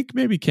I think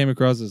maybe came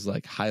across as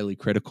like highly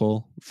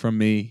critical from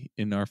me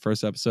in our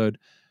first episode.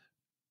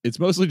 It's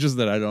mostly just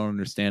that I don't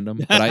understand them,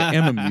 but I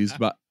am amused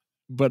by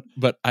but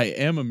I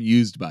am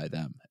amused by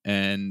them.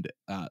 And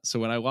so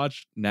when I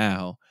watch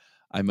now,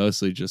 I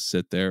mostly just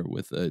sit there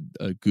with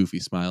a goofy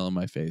smile on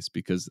my face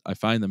because I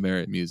find them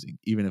very amusing,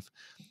 even if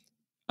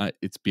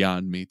it's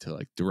beyond me to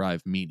like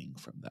derive meaning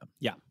from them.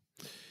 Yeah.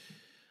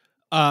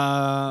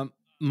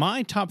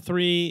 My top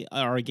 3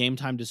 are a game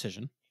time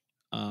decision.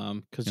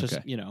 Because just,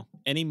 Okay.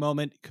 any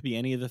moment could be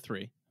any of the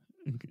 3.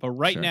 But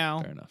right Sure,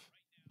 now, fair enough.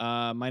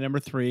 my number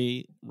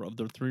 3 of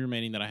the 3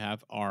 remaining that I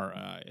have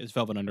is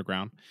Velvet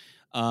Underground.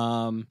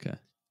 Okay.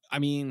 I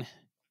mean,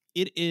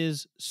 it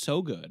is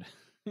so good.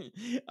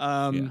 Yeah.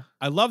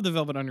 I love the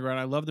Velvet Underground.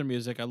 I love their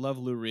music. I love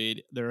Lou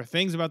Reed. There are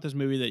things about this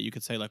movie that you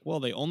could say like, well,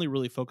 they only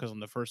really focus on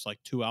the first like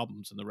 2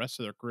 albums, and the rest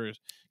of their careers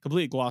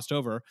completely glossed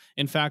over.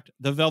 In fact,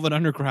 the Velvet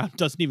Underground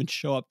doesn't even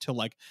show up till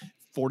like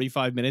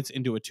 45 minutes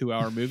into a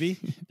 2-hour movie.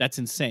 That's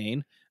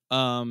insane.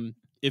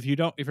 If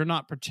you're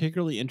not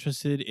particularly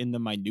interested in the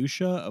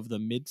minutia of the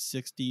mid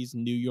 60s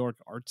New York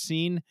art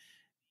scene,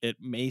 it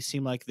may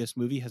seem like this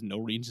movie has no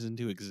reason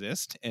to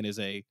exist and is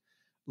a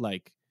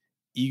like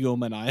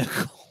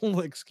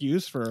egomaniacal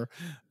excuse for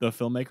the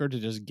filmmaker to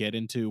just get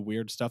into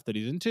weird stuff that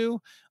he's into.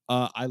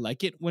 I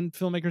like it when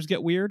filmmakers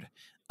get weird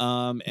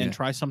and Yeah.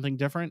 try something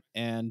different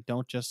and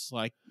don't just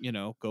like,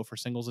 go for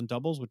singles and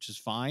doubles, which is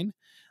fine.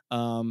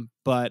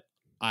 But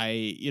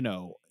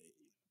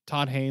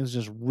Todd Haynes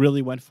just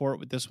really went for it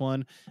with this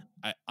one.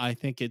 I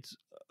think it's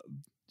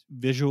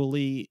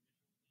visually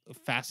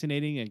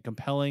fascinating and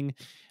compelling,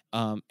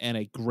 and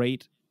a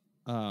great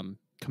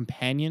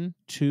companion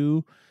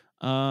to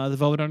the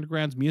Velvet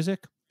Underground's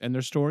music and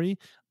their story.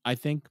 I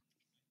think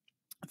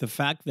the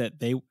fact that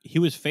he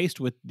was faced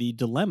with the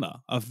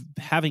dilemma of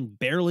having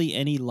barely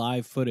any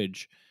live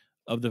footage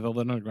of the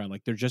Velvet Underground.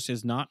 Like there just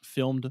is not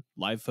filmed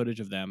live footage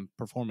of them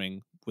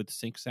performing with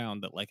sync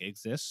sound that like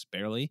exists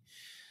barely.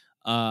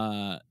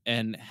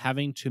 And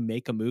having to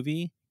make a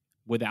movie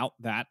without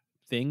that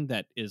thing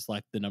that is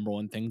like the number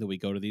one thing that we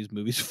go to these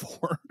movies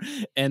for,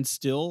 and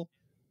still,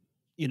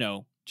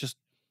 just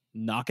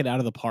knock it out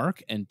of the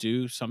park and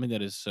do something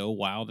that is so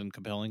wild and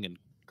compelling and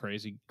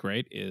crazy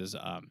great is,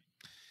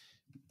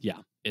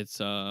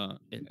 it's,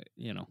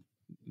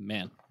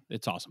 man,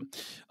 it's awesome.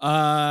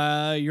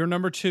 Your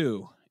number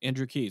 2,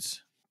 Andrew Keatts.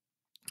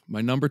 My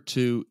number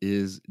 2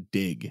 is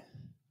Dig.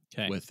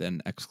 Okay. With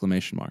an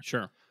exclamation mark.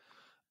 Sure.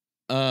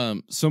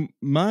 So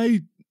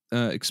my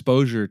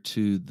exposure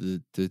to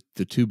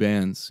the 2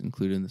 bands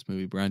included in this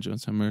movie, Brian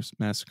Jonestown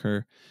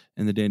Massacre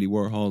and the Dandy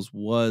Warhols,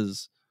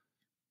 was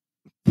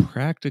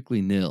practically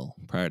nil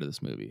prior to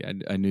this movie.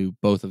 I knew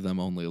both of them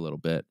only a little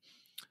bit.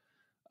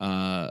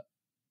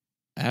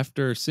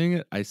 After seeing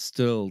it, I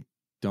still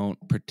don't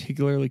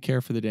particularly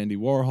care for the Dandy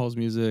Warhols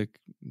music,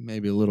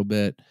 maybe a little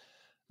bit.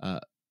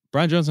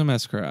 Brian Jonestown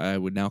Massacre, I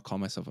would now call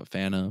myself a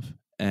fan of.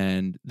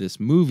 And this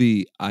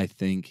movie, I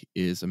think,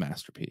 is a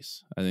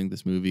masterpiece. I think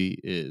this movie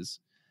is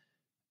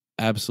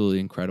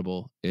absolutely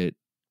incredible. It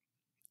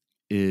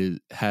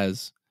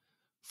has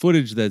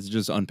footage that's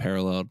just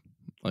unparalleled.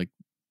 Like,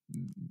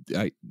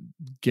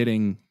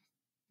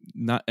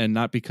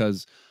 not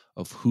because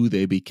of who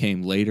they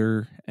became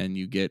later, and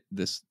you get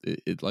this.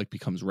 It like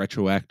becomes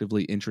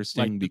retroactively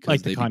interesting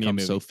because they become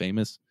so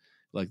famous,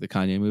 like the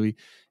Kanye movie.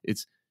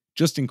 It's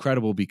just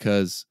incredible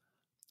because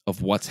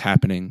of what's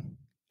happening.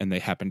 And they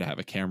happen to have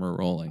a camera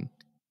rolling,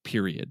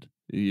 period.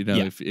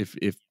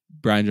 If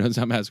Brian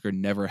Jonestown Massacre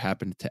never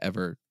happened to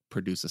ever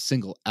produce a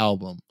single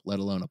album, let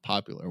alone a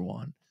popular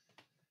one,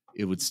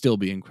 it would still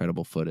be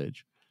incredible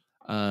footage.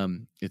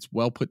 It's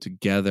well put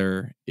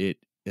together. It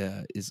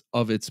is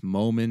of its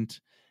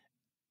moment.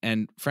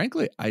 And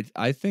frankly,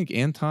 I think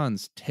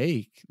Anton's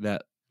take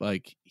that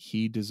like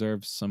he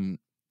deserves some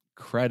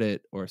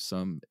credit or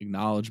some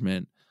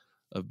acknowledgement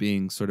of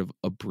being sort of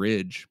a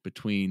bridge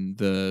between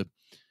the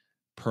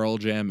Pearl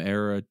Jam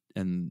era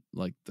and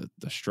like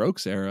the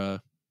Strokes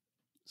era.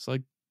 It's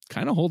like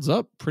kind of holds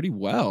up pretty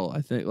well.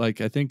 I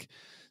think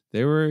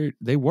they were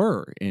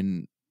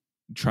in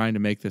trying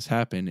to make this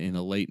happen in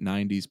a late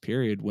 90s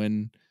period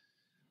when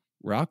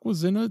rock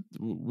was in a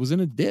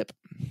dip.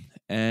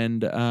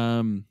 And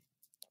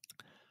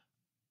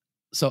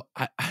so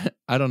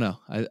I don't know.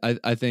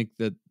 I think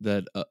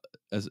that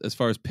as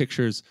far as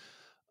pictures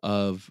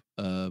of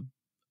a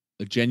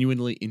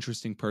genuinely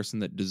interesting person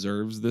that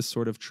deserves this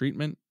sort of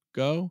treatment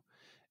go,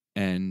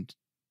 and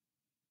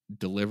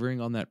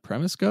delivering on that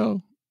premise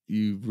go,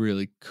 you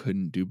really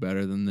couldn't do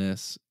better than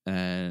this.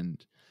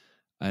 And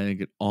I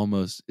think it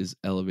almost is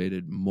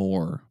elevated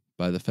more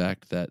by the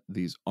fact that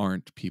these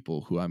aren't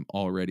people who I'm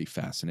already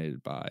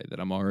fascinated by,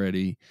 that I'm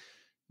already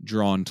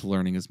drawn to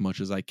learning as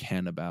much as I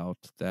can about,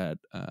 that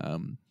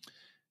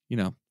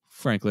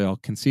frankly, I'll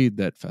concede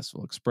that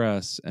Festival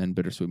Express and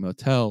Bittersweet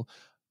Motel,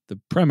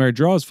 the primary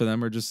draws for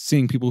them are just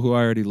seeing people who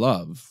I already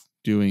love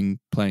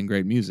playing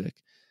great music.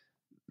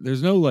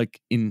 There's no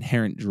like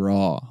inherent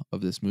draw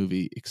of this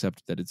movie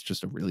except that it's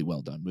just a really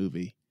well done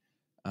movie.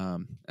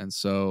 And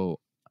so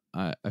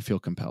I feel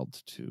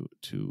compelled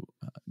to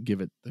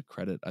give it the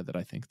credit that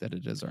I think that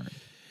it has earned.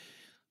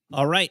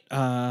 All right,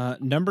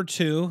 number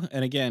 2,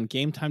 and again,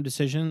 game time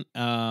decision.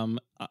 And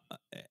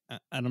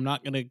I'm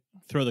not going to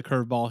throw the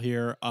curveball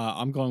here.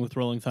 I'm going with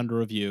Rolling Thunder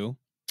Review,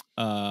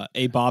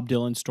 a Bob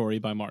Dylan story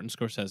by Martin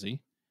Scorsese.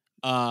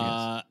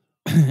 Yes.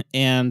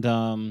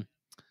 And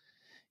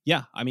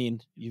yeah, I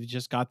mean, you've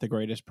just got the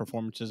greatest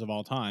performances of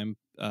all time,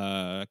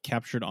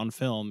 captured on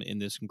film in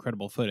this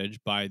incredible footage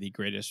by the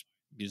greatest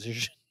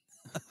musician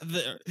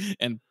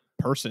and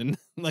person,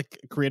 like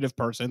creative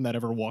person that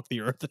ever walked the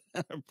earth,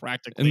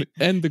 practically.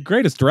 And the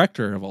greatest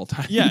director of all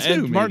time. Yeah, too,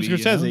 and Martin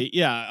maybe,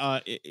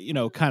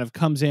 Scorsese, kind of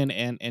comes in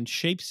and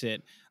shapes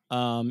it,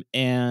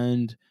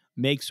 and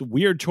makes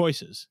weird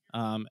choices.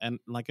 And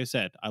like I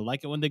said, I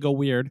like it when they go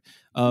weird.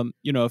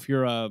 If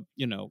you're an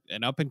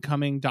up and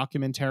coming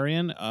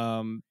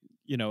documentarian,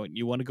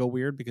 you want to go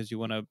weird because you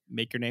want to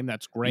make your name,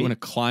 that's great. You want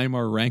to climb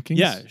our rankings?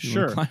 Yeah,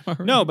 sure.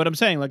 No, but I'm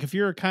saying, like, if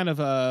you're kind of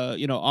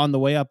on the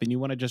way up and you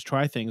want to just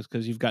try things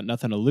because you've got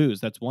nothing to lose,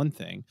 that's one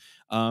thing.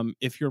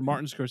 If you're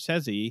Martin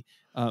Scorsese,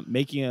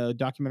 making a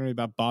documentary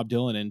about Bob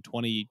Dylan in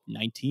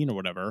 2019 or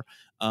whatever,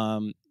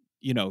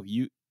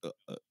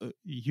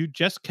 you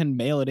just can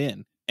mail it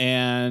in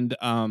and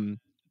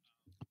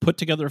put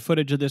together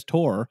footage of this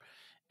tour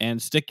and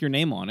stick your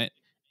name on it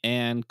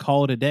and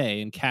call it a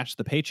day and cash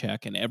the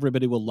paycheck, and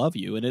everybody will love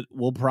you, and it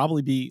will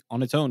probably be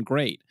on its own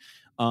great.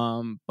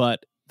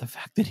 But the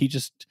fact that he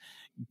just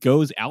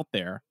goes out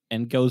there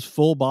and goes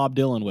full Bob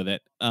Dylan with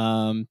it,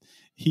 I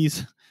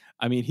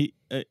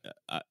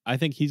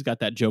think he's got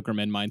that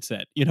Jokerman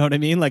mindset. You know what I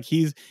mean? Like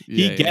he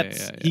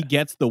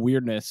gets the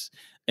weirdness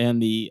and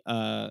the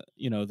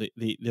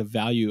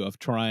value of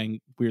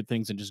trying weird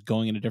things and just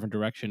going in a different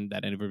direction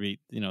that everybody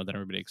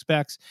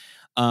expects.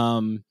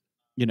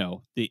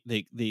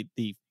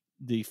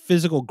 The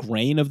physical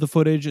grain of the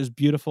footage is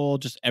beautiful.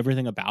 Just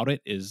everything about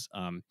it is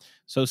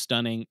so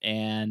stunning.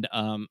 And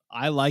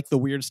I like the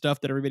weird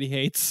stuff that everybody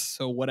hates.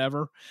 So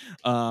whatever.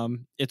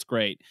 It's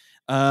great.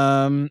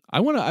 I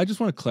just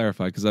want to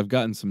clarify, because I've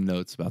gotten some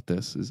notes about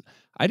this. Is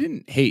I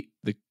didn't hate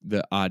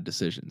the odd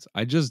decisions.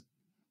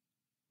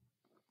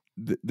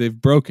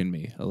 They've broken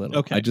me a little.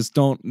 Okay. I just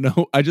don't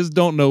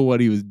know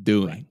what he was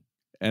doing, right.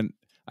 And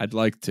I'd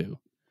like to.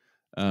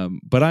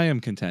 But I am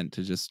content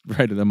to just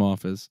write them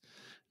off as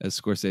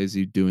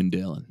Scorsese doing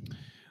Dylan.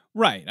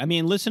 Right. I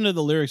mean, listen to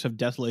the lyrics of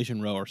Desolation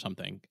Row or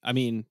something. I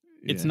mean,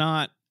 it's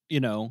not,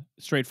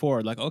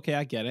 straightforward. Like, okay,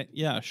 I get it.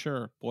 Yeah,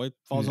 sure. Boy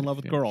falls in love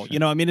with girl.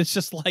 Sure. I mean, it's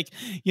just like,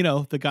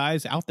 the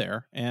guy's out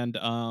there, and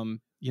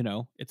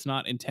it's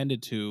not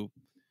intended to.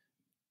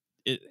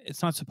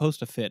 It's not supposed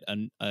to fit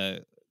a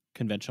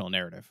conventional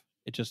narrative.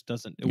 It just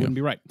doesn't. It wouldn't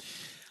be right.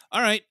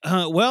 All right.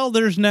 Well,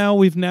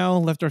 we've now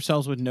left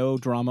ourselves with no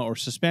drama or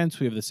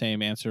suspense. We have the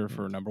same answer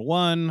for number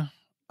 1.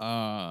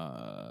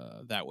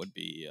 That would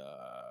be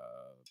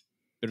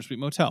Bittersweet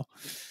Motel.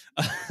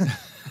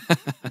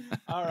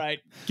 All right.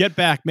 Get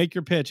back. Make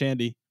your pitch,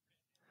 Andy.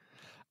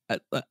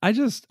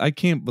 I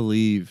can't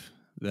believe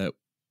that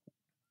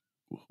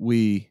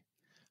we,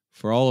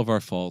 for all of our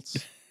faults,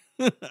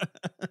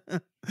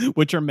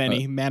 which are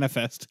many,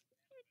 manifest,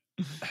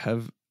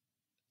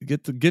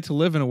 get to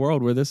live in a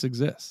world where this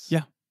exists.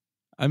 Yeah.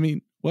 I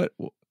mean, what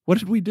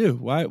did we do?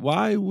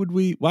 Why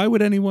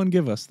would anyone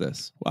give us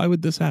this? Why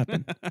would this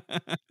happen?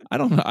 I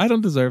don't know. I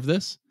don't deserve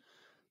this.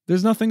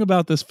 There's nothing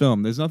about this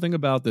film. There's nothing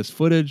about this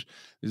footage.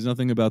 There's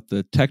nothing about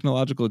the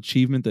technological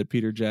achievement that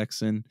Peter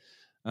Jackson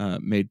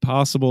made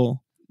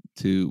possible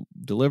to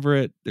deliver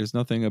it. There's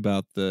nothing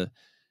about the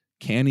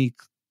canny,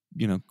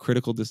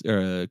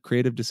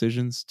 creative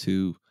decisions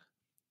to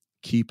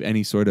keep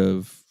any sort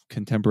of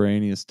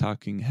contemporaneous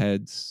talking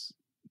heads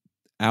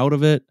out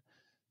of it.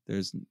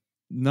 There's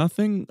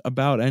nothing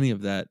about any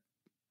of that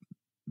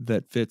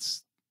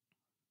fits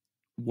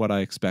what I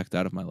expect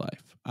out of my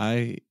life.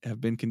 I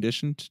have been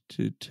conditioned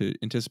to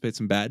anticipate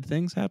some bad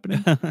things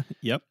happening.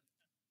 Yep.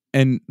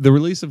 And the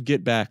release of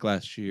Get Back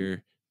last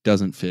year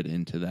doesn't fit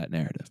into that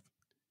narrative.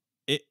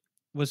 It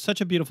was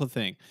such a beautiful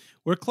thing.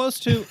 We're close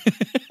to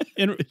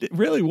it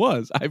really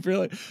was. I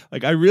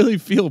really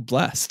feel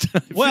blessed.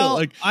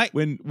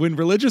 When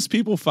religious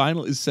people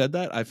finally said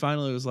that, I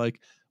finally was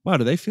like, wow,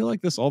 do they feel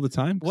like this all the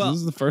time? Because this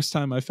is the first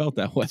time I felt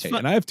that way.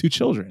 And I have 2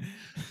 children.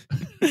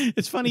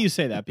 It's funny you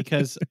say that,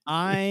 because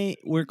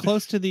we're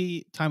close to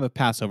the time of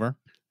Passover,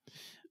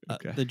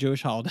 the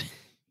Jewish holiday,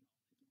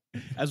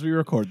 as we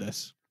record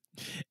this.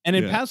 And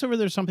in Passover,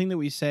 there's something that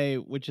we say,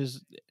 which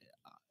is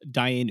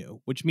Dayenu,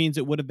 which means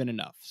it would have been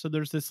enough. So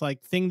there's this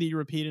like thing that you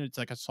repeat, and it's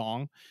like a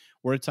song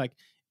where it's like,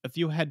 if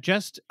you had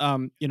just,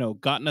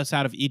 gotten us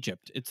out of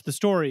Egypt. It's the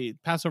story,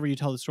 Passover, you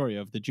tell the story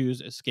of the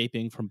Jews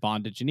escaping from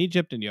bondage in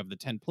Egypt, and you have the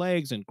 10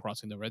 plagues and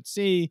crossing the Red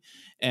Sea,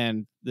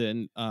 and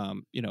then,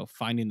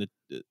 finding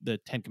the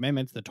Ten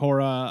Commandments, the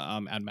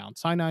Torah, at Mount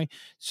Sinai.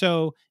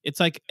 So it's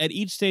like at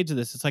each stage of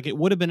this, it's like it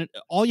would have been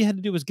all you had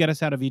to do was get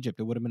us out of Egypt.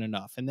 It would have been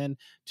enough, and then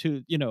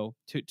to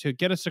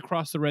get us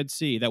across the Red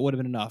Sea, that would have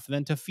been enough. And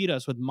then to feed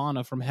us with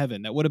manna from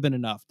heaven, that would have been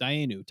enough.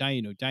 Dayenu,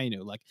 Dayenu,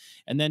 Dayenu, like,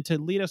 and then to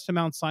lead us to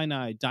Mount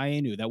Sinai,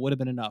 Dayenu, that would have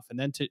been enough. And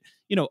then to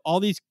all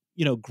these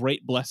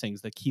great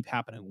blessings that keep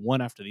happening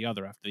one after the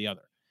other after the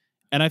other.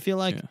 And I feel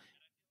like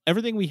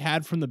everything we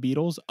had from the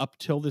Beatles up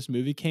till this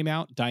movie came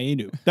out,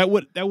 Dayenu, that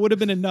would have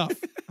been enough.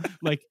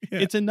 Like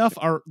it's enough.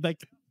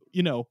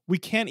 We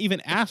can't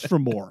even ask for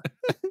more.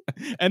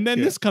 And then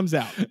this comes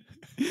out,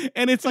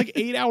 and it's like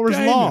 8 hours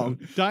long.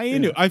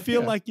 Dayenu. I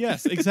feel like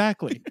yes,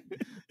 exactly.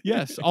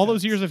 Yes, all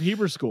those years of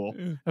Hebrew school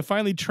have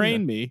finally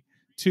trained me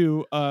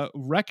to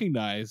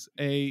recognize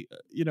a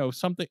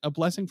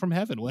blessing from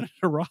heaven when it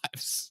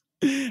arrives.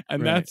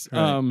 And that's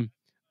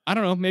I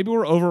don't know, maybe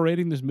we're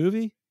overrating this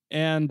movie.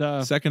 And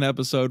second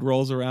episode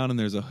rolls around and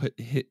there's a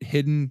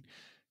hidden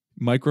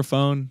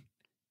microphone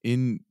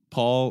in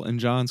Paul and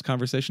John's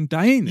conversation.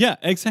 Dayenu. Yeah,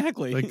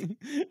 exactly. Like,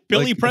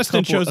 Billy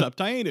Preston shows up.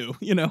 Dayenu.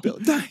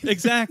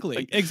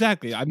 Exactly.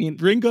 Exactly. I mean,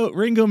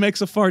 Ringo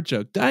makes a fart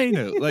joke.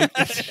 Dayenu. Like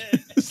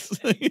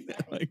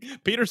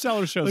Peter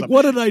Sellers shows up.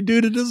 What did I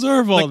do to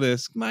deserve all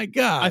this? My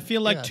God. I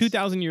feel like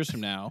 2,000 years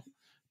from now,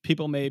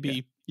 people may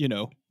be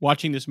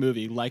watching this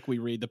movie like we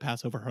read the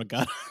Passover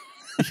Haggadah.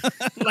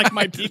 Like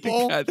my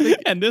people,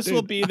 and this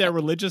will be their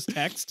religious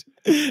text,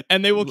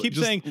 and they will keep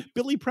saying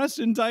Billy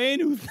Preston,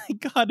 Dayenu.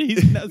 Thank God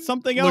he's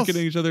something else.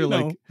 Looking at each other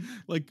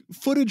like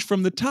footage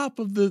from the top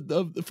of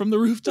from the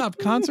rooftop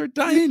concert,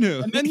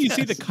 Dayenu. And then you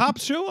see the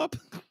cops show up.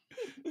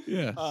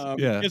 Yes,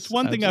 it's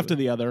one thing after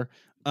the other.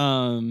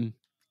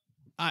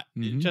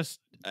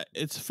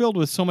 It's filled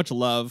with so much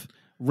love.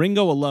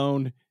 Ringo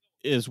alone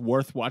is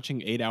worth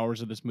watching 8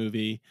 hours of this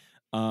movie.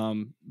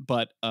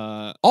 But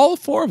all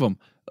four of them.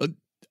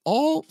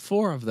 All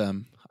four of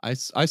them, I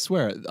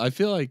swear, I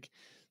feel like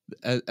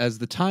as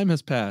the time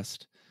has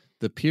passed,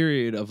 the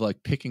period of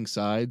like picking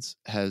sides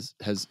has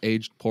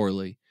aged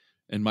poorly.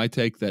 And my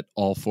take that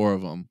all four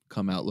of them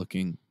come out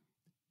looking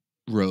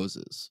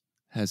roses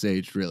has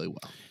aged really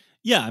well.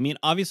 Yeah, I mean,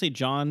 obviously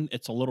John,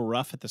 it's a little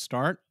rough at the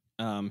start.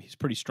 He's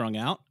pretty strung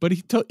out, but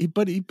he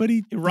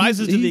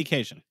rises to the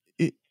occasion.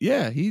 He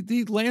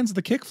lands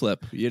the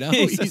kickflip.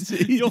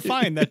 You'll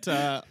find that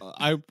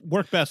I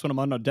work best when I'm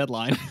on a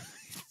deadline.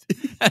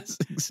 Yes,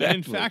 exactly. And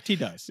in fact, he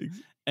does.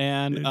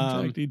 And in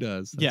fact, he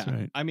does. That's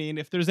right. I mean,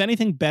 if there's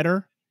anything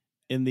better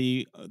in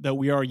that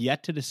we are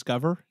yet to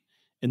discover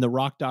in the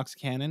Rock Docs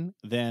canon,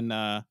 then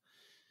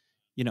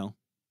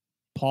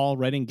Paul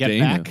writing "Get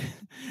Back."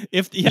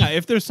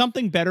 If there's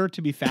something better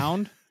to be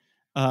found,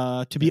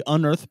 to be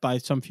unearthed by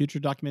some future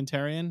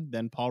documentarian,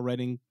 than Paul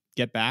writing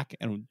 "Get Back"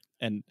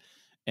 and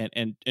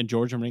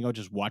George and Ringo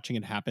just watching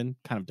it happen,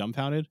 kind of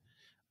dumbfounded.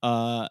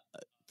 I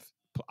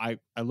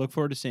look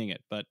forward to seeing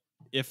it, but.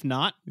 If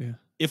not,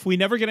 if we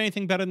never get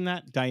anything better than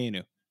that,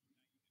 Dayenu.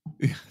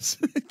 Yes,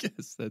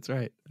 yes, that's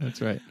right.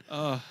 That's right.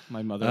 Oh,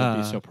 my mother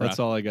would be so proud. That's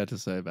all I got to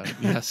say about it.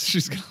 Yes,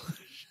 she's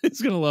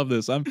gonna love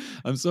this. I'm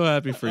so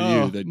happy for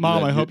you that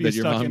Mom. I hope that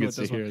your mom in gets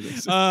with to this hear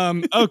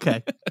this.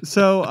 Okay,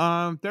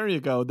 so there you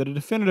go. The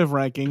definitive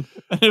ranking.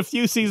 In a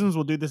few seasons,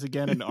 we'll do this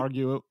again and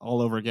argue it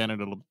all over again,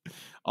 and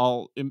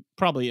I'll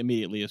probably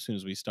immediately, as soon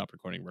as we stop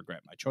recording,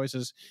 regret my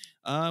choices,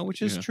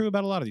 which is true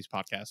about a lot of these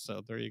podcasts.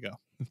 So there you go.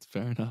 That's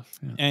fair enough.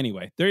 Yeah.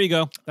 Anyway, there you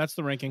go. That's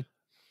the ranking.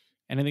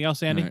 Anything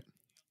else, Andy? Right.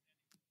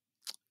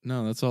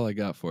 No, that's all I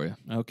got for you.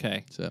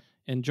 Okay. So.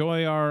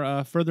 Enjoy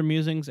our further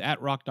musings at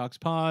Rock Docs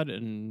Pod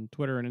and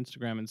Twitter and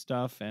Instagram and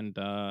stuff and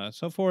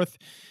so forth.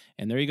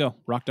 And there you go.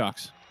 Rock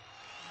Docs.